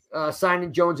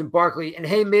signing Jones and Barkley? And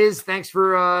hey, Miz, thanks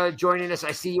for joining us.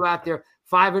 I see you out there.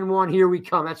 5-1, here we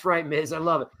come. That's right, Miz. I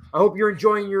love it. I hope you're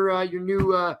enjoying your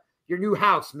new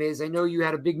house, Miz. I know you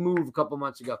had a big move a couple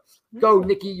months ago. Go,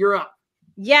 Nikki, you're up.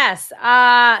 Yes,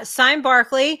 sign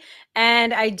Barkley,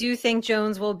 and I do think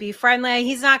Jones will be friendly.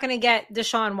 He's not going to get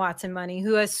Deshaun Watson money,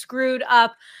 who has screwed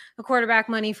up the quarterback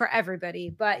money for everybody.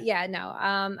 But yeah,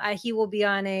 no, he will be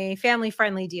on a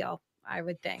family-friendly deal, I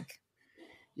would think.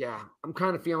 Yeah, I'm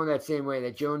kind of feeling that same way,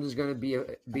 that Jones is going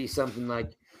to be something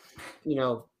like,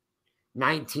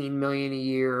 $19 million a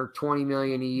year, $20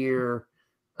 million a year.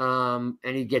 And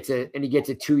he gets a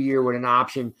 2-year with an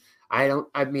option.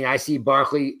 I see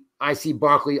Barkley.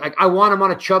 Like, I want him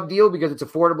on a Chubb deal because it's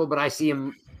affordable, but I see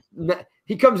him.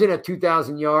 He comes in at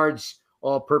 2,000 yards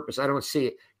all purpose. I don't see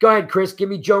it. Go ahead, Chris. Give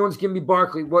me Jones. Give me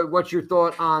Barkley. What's your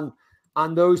thought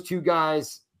on those two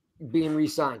guys being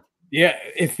re-signed? Yeah,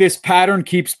 if this pattern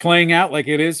keeps playing out like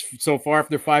it is so far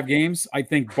after 5 games, I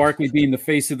think Barkley being the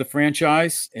face of the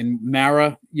franchise and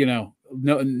Mara,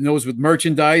 knows with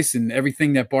merchandise and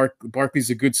everything that Barkley's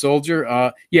a good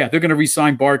soldier. They're going to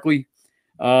re-sign Barkley.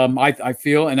 I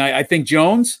feel, and I think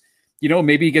Jones,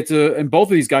 maybe he gets and both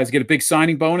of these guys get a big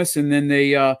signing bonus, and then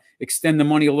they extend the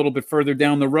money a little bit further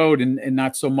down the road and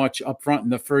not so much up front in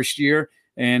the first year,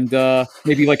 and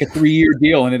maybe like a 3-year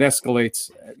deal, and it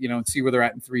escalates, and see where they're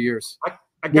at in 3 years.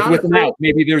 With them out,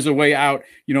 maybe there's a way out.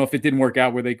 If it didn't work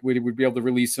out, where they would be able to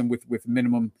release them with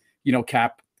minimum,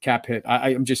 cap hit.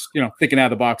 I'm just, thinking out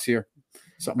of the box here.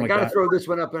 Something like that. I got to throw this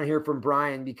one up on here from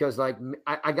Brian because, like,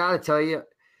 I got to tell you,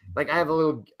 like, I have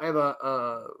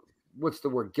a what's the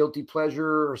word? Guilty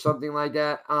pleasure or something like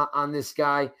that on this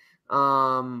guy.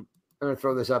 I'm going to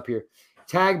throw this up here.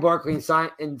 Tag Barkley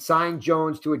and sign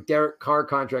Jones to a Derek Carr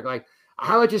contract. Like,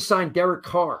 how about just sign Derek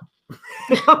Carr?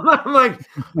 I'm like,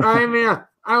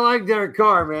 I like Derek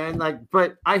Carr, man. Like,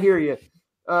 but I hear you.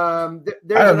 I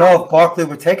don't know if Barkley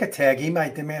would take a tag. He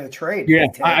might demand a trade. Yeah,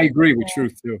 I agree with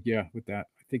Truth too. Yeah, with that,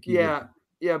 I think.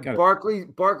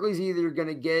 Barkley's either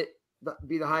going to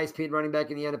be the highest paid running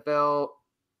back in the NFL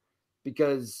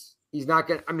because he's not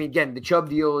going to. I mean, again, the Chubb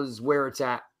deal is where it's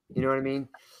at. You know what I mean?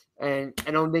 And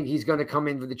I don't think he's going to come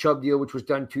in for the Chubb deal, which was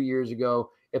done 2 years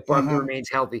ago, if Barkley remains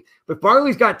healthy. But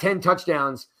Barkley's got 10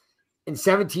 touchdowns and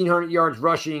 1,700 yards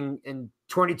rushing and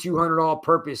 2,200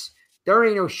 all-purpose, there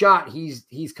ain't no shot he's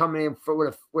coming in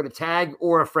with a tag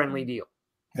or a friendly deal.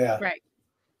 Yeah. Right.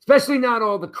 Especially not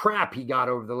all the crap he got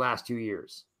over the last 2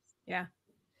 years. Yeah.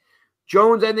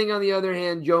 Jones, I think, on the other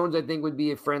hand, would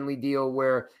be a friendly deal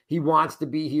where he wants to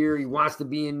be here. He wants to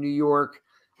be in New York.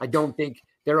 I don't think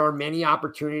there are many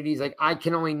opportunities. Like, I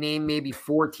can only name maybe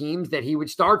 4 teams that he would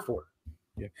start for.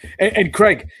 Yeah. And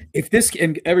Craig, if this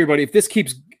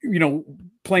keeps,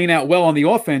 playing out well on the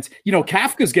offense,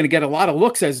 Kafka's going to get a lot of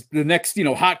looks as the next,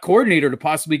 hot coordinator to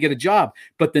possibly get a job.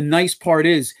 But the nice part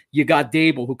is you got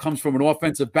Dable, who comes from an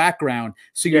offensive background.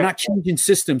 So you're not changing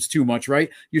systems too much,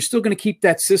 right? You're still going to keep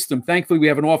that system. Thankfully, we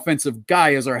have an offensive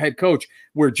guy as our head coach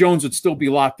where Jones would still be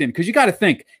locked in. Because you got to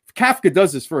think, if Kafka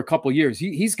does this for a couple of years,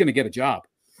 he's going to get a job.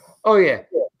 Oh, yeah.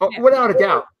 Without a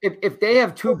doubt. If they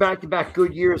have 2 back-to-back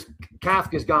good years,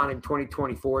 Kafka's gone in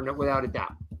 2024, without a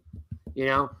doubt.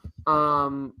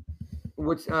 So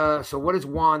what is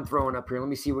Juan throwing up here? Let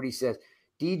me see what he says.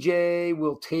 DJ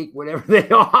will take whatever they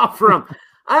offer him.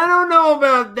 I don't know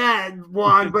about that,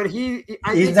 Juan, but he's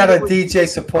not a DJ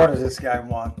supporter, this guy,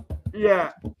 Juan.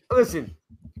 Yeah. Listen,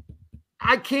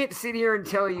 I can't sit here and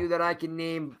tell you that I can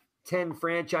name 10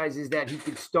 franchises that he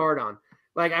could start on.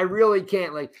 Like, I really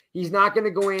can't. Like, he's not going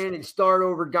to go in and start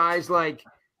over guys like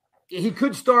he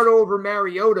could start over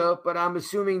Mariota, but I'm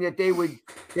assuming that they'll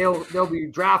be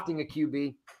drafting a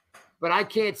QB. But I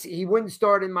can't see he wouldn't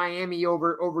start in Miami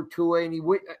over Tua, and he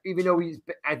would, even though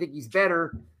I think he's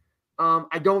better.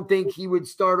 I don't think he would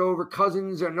start over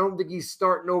Cousins. I don't think he's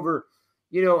starting over,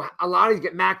 a lot of these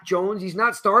get Mac Jones. He's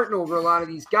not starting over a lot of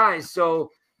these guys. So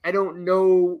I don't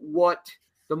know what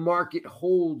the market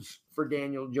holds for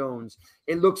Daniel Jones.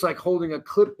 It looks like holding a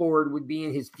clipboard would be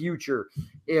in his future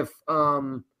if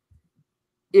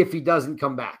he doesn't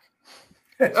come back.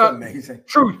 That's amazing.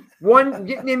 Truth.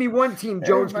 Name me one team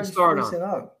Jones can start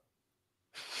on.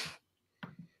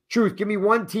 Truth. Give me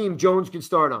one team Jones can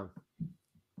start on.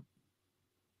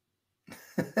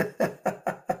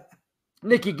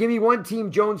 Nikki, give me one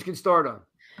team Jones can start on.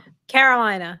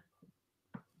 Carolina.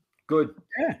 Good.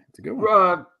 Yeah, it's a good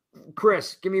one.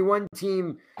 Chris, give me one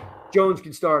team Jones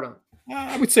can start on.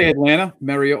 I would say Atlanta,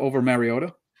 over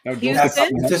Mariota.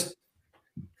 Houston?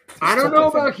 I don't know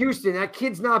about Houston. That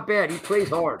kid's not bad. He plays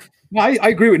hard. No, I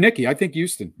agree with Nikki. I think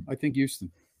Houston. Okay.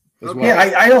 Well.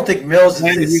 Yeah, I don't think Mills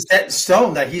is set in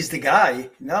stone that he's the guy.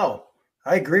 No,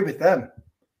 I agree with them.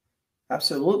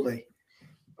 Absolutely.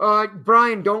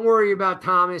 Brian, don't worry about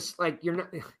Thomas. Like, you're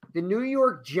not. The New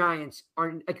York Giants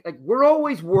are like we're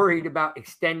always worried about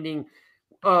extending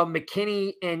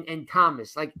McKinney and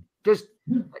Thomas. Like, just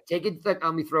take it. Like,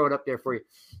 let me throw it up there for you.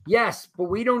 Yes, but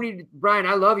we don't need Brian.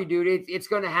 I love you, dude. It's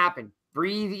going to happen.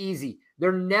 Breathe easy.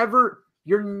 You're never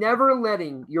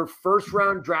letting your first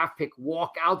round draft pick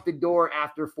walk out the door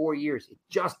after 4 years. It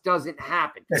just doesn't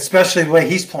happen. Especially the way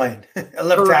he's playing, a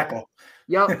left tackle.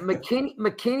 Yeah,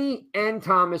 McKinney and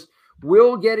Thomas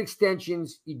will get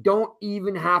extensions. You don't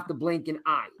even have to blink an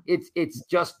eye. It's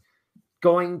just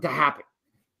going to happen.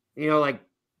 Like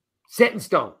set in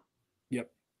stone.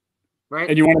 Yep. Right.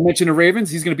 And you want to mention the Ravens?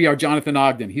 He's going to be our Jonathan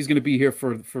Ogden. He's going to be here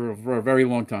for a very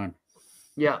long time.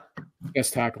 Yeah.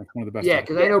 Best tackle, one of the best. Yeah,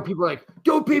 because I know people are like,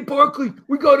 don't pay Barkley.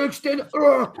 We got to extend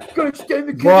the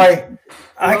kid. Boy,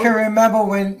 I can remember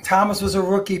when Thomas was a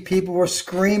rookie, people were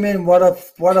screaming, what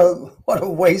a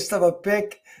waste of a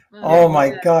pick. Oh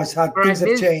my gosh, how things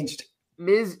have changed.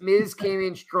 Miz came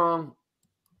in strong.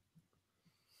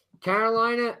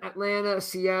 Carolina, Atlanta,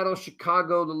 Seattle,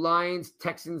 Chicago, the Lions,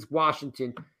 Texans,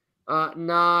 Washington.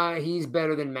 Nah, he's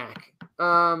better than Mac.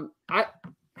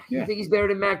 You think he's better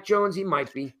than Mac Jones? He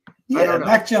might be. Yeah, I don't know.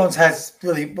 Mac Jones has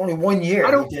really only 1 year.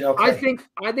 He did okay.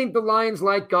 I think the Lions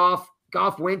like Goff.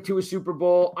 Goff went to a Super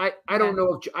Bowl. I don't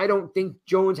know if I don't think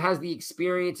Jones has the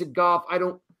experience of Goff. I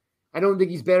don't think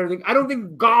he's better than. I don't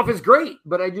think Goff is great,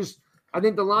 but I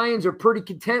think the Lions are pretty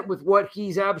content with what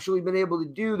he's actually been able to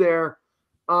do there.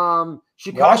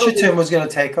 Washington was going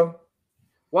to take him.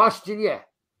 Washington, yeah.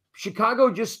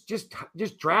 Chicago just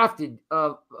drafted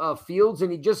Fields,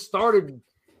 and he just started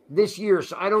this year.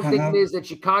 So I don't think it is that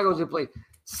Chicago's going to play.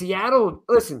 Seattle,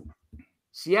 listen,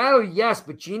 yes,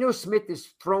 but Geno Smith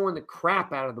is throwing the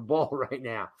crap out of the ball right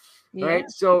now, right?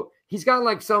 So he's got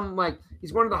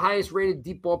he's one of the highest rated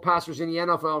deep ball passers in the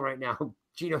NFL right now.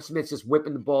 Geno Smith's just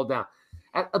whipping the ball down.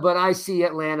 But I see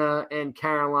Atlanta and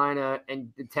Carolina and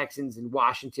the Texans and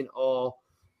Washington all,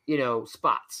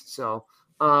 spots. So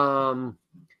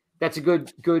that's a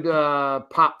good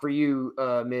pop for you,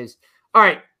 Miz. All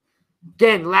right.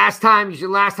 Again, last time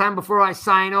before I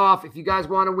sign off, if you guys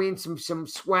want to win some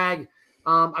swag,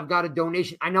 I've got a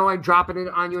donation. I know I'm dropping it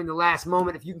on you in the last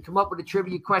moment. If you can come up with a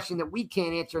trivia question that we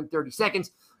can't answer in 30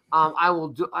 seconds, I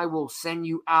will send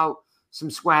you out some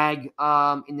swag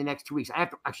in the next 2 weeks. I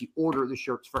have to actually order the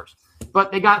shirts first.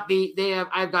 But I've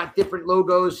got different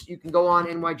logos. You can go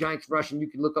on NY Giants Rush and you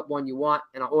can look up one you want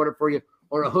and I'll order for you,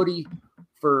 or a hoodie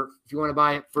for if you want to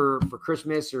buy it for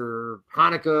Christmas or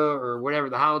Hanukkah or whatever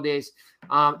the holidays.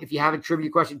 If you have a trivia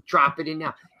question, drop it in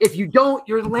now. If you don't,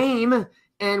 you're lame,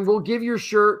 and we'll give your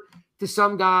shirt to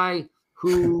some guy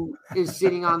who is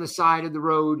sitting on the side of the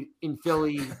road in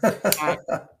Philly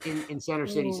in Center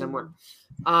City somewhere.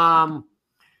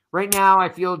 Right now, I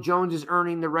feel Jones is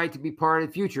earning the right to be part of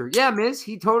the future. Yeah, Miz,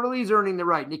 he totally is earning the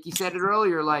right. Nikki said it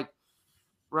earlier. Like,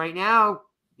 right now,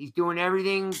 he's doing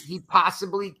everything he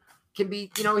possibly can be.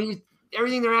 You know, he's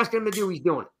everything they're asking him to do, he's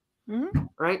doing it. Mm-hmm.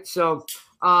 Right? So,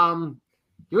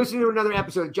 you're listening to another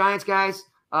episode of Giants, guys.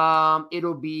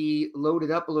 It'll be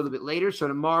loaded up a little bit later. So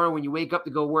tomorrow when you wake up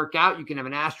to go work out, you can have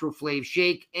an Astro Flav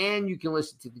shake and you can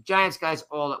listen to the Giants guys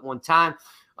all at one time.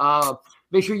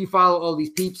 Make sure you follow all these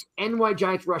peeps,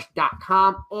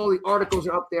 nygiantsrush.com. All the articles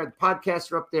are up there. The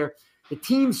podcasts are up there. The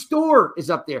team store is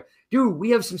up there. Dude, we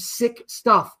have some sick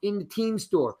stuff in the team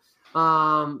store.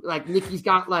 Like Nikki's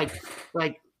got like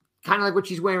kind of like what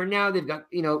she's wearing now. They've got,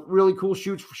 really cool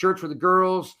shirts for the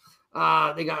girls.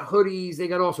 They got hoodies, they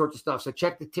got all sorts of stuff. So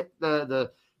check the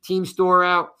team store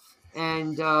out,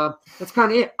 and that's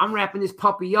kind of it. I'm wrapping this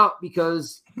puppy up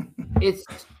because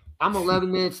I'm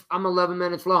 11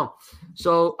 minutes long.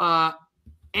 So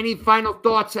any final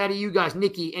thoughts out of you guys?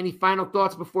 Nikki, any final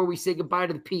thoughts before we say goodbye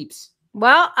to the peeps?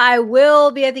 Well, I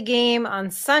will be at the game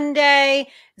on Sunday.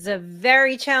 It's a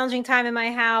very challenging time in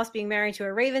my house, being married to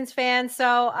a Ravens fan.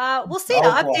 So we'll see.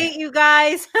 I'll update you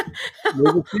guys.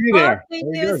 We'll see you there.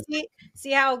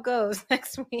 See how it goes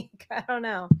next week. I don't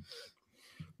know.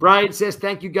 Brian says,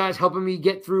 thank you guys helping me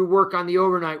get through work on the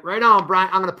overnight. Right on, Brian.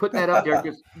 I'm going to put that up there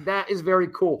because that is very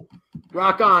cool.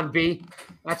 Rock on, B.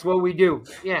 That's what we do.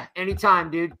 Yeah,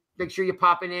 anytime, dude. Make sure you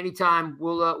pop in anytime.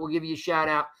 We'll give you a shout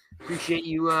out. Appreciate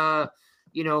you,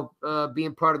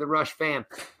 being part of the Rush fam.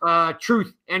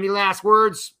 Truth, any last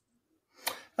words?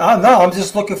 No, I'm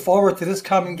just looking forward to this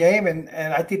coming game, and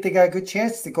I think they got a good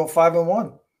chance to go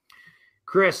 5-1.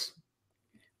 Chris.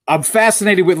 I'm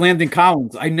fascinated with Landon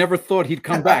Collins. I never thought he'd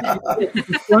come back.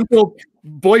 Disgruntled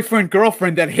boyfriend,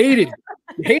 girlfriend that hated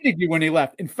you when he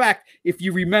left. In fact, if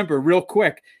you remember real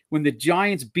quick, when the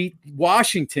Giants beat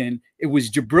Washington, it was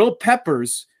Jabril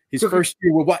Peppers, his first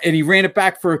year, and he ran it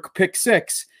back for a pick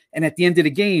six. And at the end of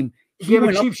the game, he gave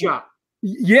a cheap shot.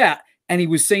 Yeah. And he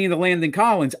was saying to Landon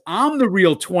Collins, I'm the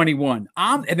real 21.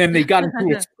 And then they got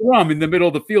into a scrum in the middle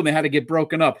of the field. And they had to get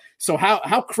broken up. So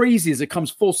how crazy is it comes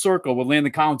full circle when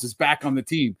Landon Collins is back on the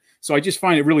team. So I just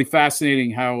find it really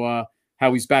fascinating how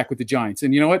he's back with the Giants.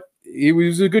 And you know what? It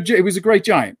was a great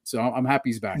Giant. So I'm happy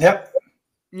he's back. Yep.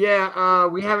 Yeah,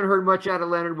 we haven't heard much out of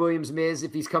Leonard Williams, Miz,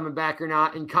 if he's coming back or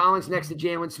not. And Collins next to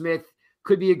Jalen Smith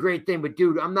could be a great thing. But,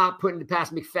 dude, I'm not putting it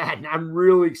past McFadden. I'm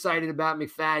really excited about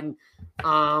McFadden.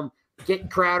 Getting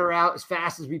Crowder out as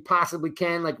fast as we possibly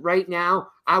can. Like right now,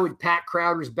 I would pack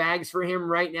Crowder's bags for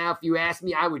him right now. If you ask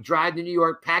me, I would drive to New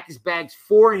York, pack his bags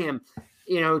for him,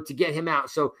 to get him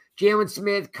out. So Jalen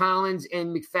Smith, Collins,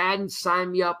 and McFadden,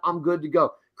 sign me up. I'm good to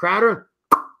go. Crowder,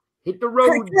 hit the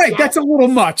road. Right, that's a little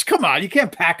much. Come on, you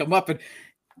can't pack him up. And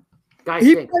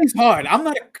he plays hard. I'm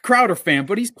not a Crowder fan,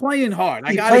 but he's playing hard.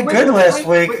 He played good last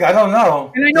week. I don't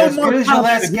know. And I know as good as your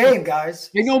last game, guys.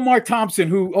 I know Mark Thompson,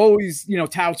 who always,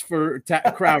 touts for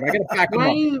Crowder. I got to back him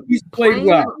up. He's played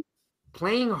well.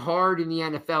 Playing hard in the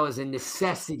NFL is a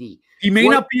necessity. He may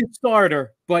not be a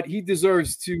starter, but he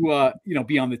deserves to,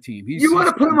 be on the team. You want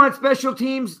to put him on special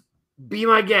teams? Be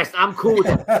my guest. I'm cool with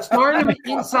that. Starting him an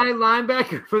inside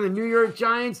linebacker for the New York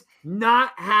Giants,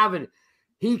 not having it.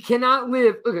 He cannot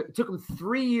live. Look, it took him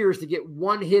 3 years to get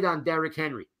one hit on Derrick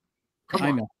Henry. Come on.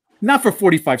 I know. Not for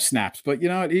 45 snaps, but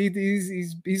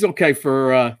he's okay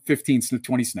for 15 to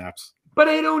 20 snaps. But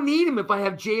I don't need him if I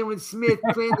have Jalen Smith,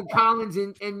 Landon Collins,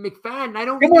 and McFadden. I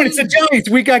don't. Come on, it's the Giants.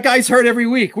 We got guys hurt every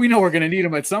week. We know we're going to need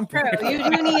them at some point. True. You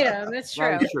do need them. That's true.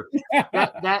 That is true.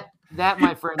 That,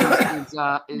 my friend,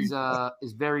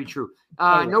 is very true.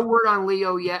 No word on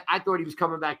Leo yet. I thought he was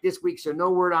coming back this week, so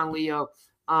no word on Leo.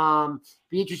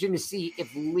 Be interesting to see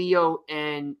if Leo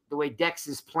and the way Dex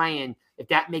is playing, if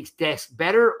that makes Dex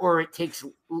better or it takes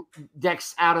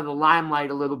Dex out of the limelight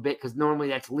a little bit because normally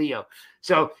that's Leo.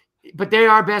 So, but they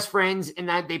are best friends and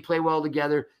that they play well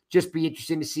together. Just be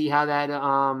interesting to see how that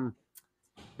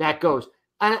goes.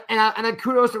 And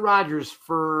kudos to Rodgers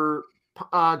for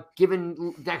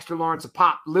giving Dexter Lawrence a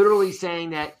pop, literally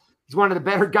saying that He's one of the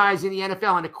better guys in the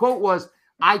NFL. And the quote was,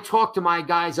 I talked to my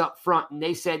guys up front, and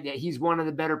they said that he's one of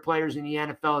the better players in the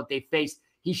NFL that they faced.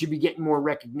 He should be getting more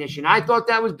recognition. I thought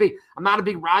that was big. I'm not a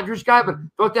big Rodgers guy, but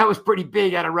thought that was pretty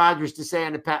big out of Rodgers to say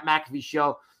on the Pat McAfee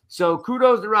show. So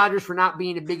kudos to Rodgers for not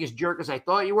being the biggest jerk as I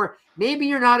thought you were. Maybe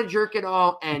you're not a jerk at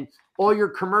all, and all your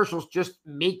commercials just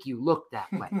make you look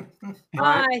that way.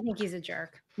 I think he's a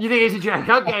jerk. You think he's a jerk?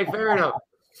 Okay, fair enough.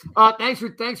 Thanks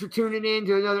for tuning in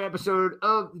to another episode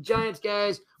of the Giants,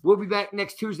 guys. We'll be back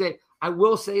next Tuesday. I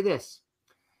will say this.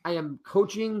 I am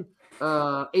coaching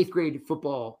 8th grade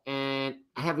football, and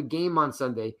I have a game on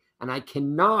Sunday, and I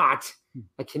cannot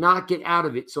get out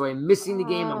of it. So I'm missing the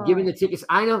game. I'm giving the tickets.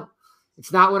 I know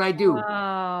it's not what I do.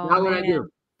 Not what I do.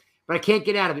 But I can't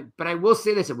get out of it. But I will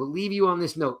say this. I will leave you on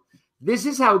this note. This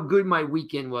is how good my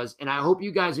weekend was, and I hope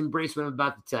you guys embrace what I'm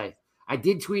about to tell you. I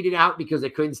did tweet it out because I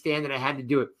couldn't stand it. I had to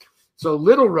do it. So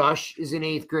Little Rush is in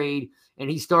 8th grade, and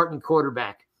he's starting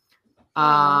quarterback.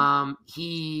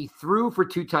 He threw for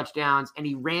 2 touchdowns, and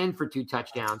he ran for 2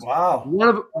 touchdowns. Wow.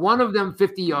 One of them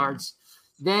 50 yards.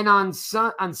 Then on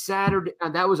Saturday,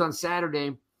 that was on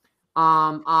Saturday.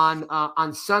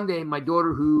 On Sunday, my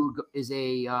daughter, who is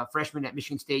a freshman at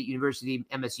Michigan State University,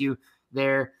 MSU,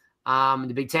 there in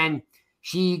the Big Ten,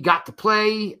 she got to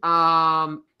play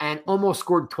and almost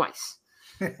scored twice.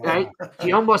 Right?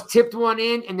 She almost tipped one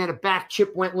in, and then a back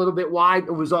chip went a little bit wide.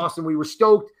 It was awesome. We were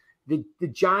stoked. The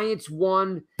Giants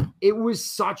won. It was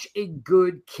such a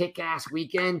good kick-ass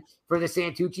weekend for the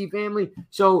Santucci family.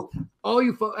 So all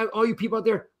you people out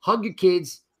there, hug your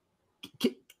kids,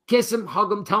 kiss them, hug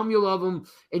them, tell them you love them.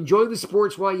 Enjoy the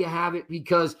sports while you have it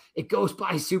because it goes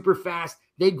by super fast.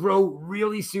 They grow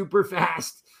really super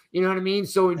fast. You know what I mean?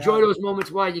 So enjoy those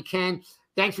moments while you can.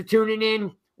 Thanks for tuning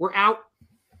in. We're out.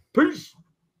 Peace.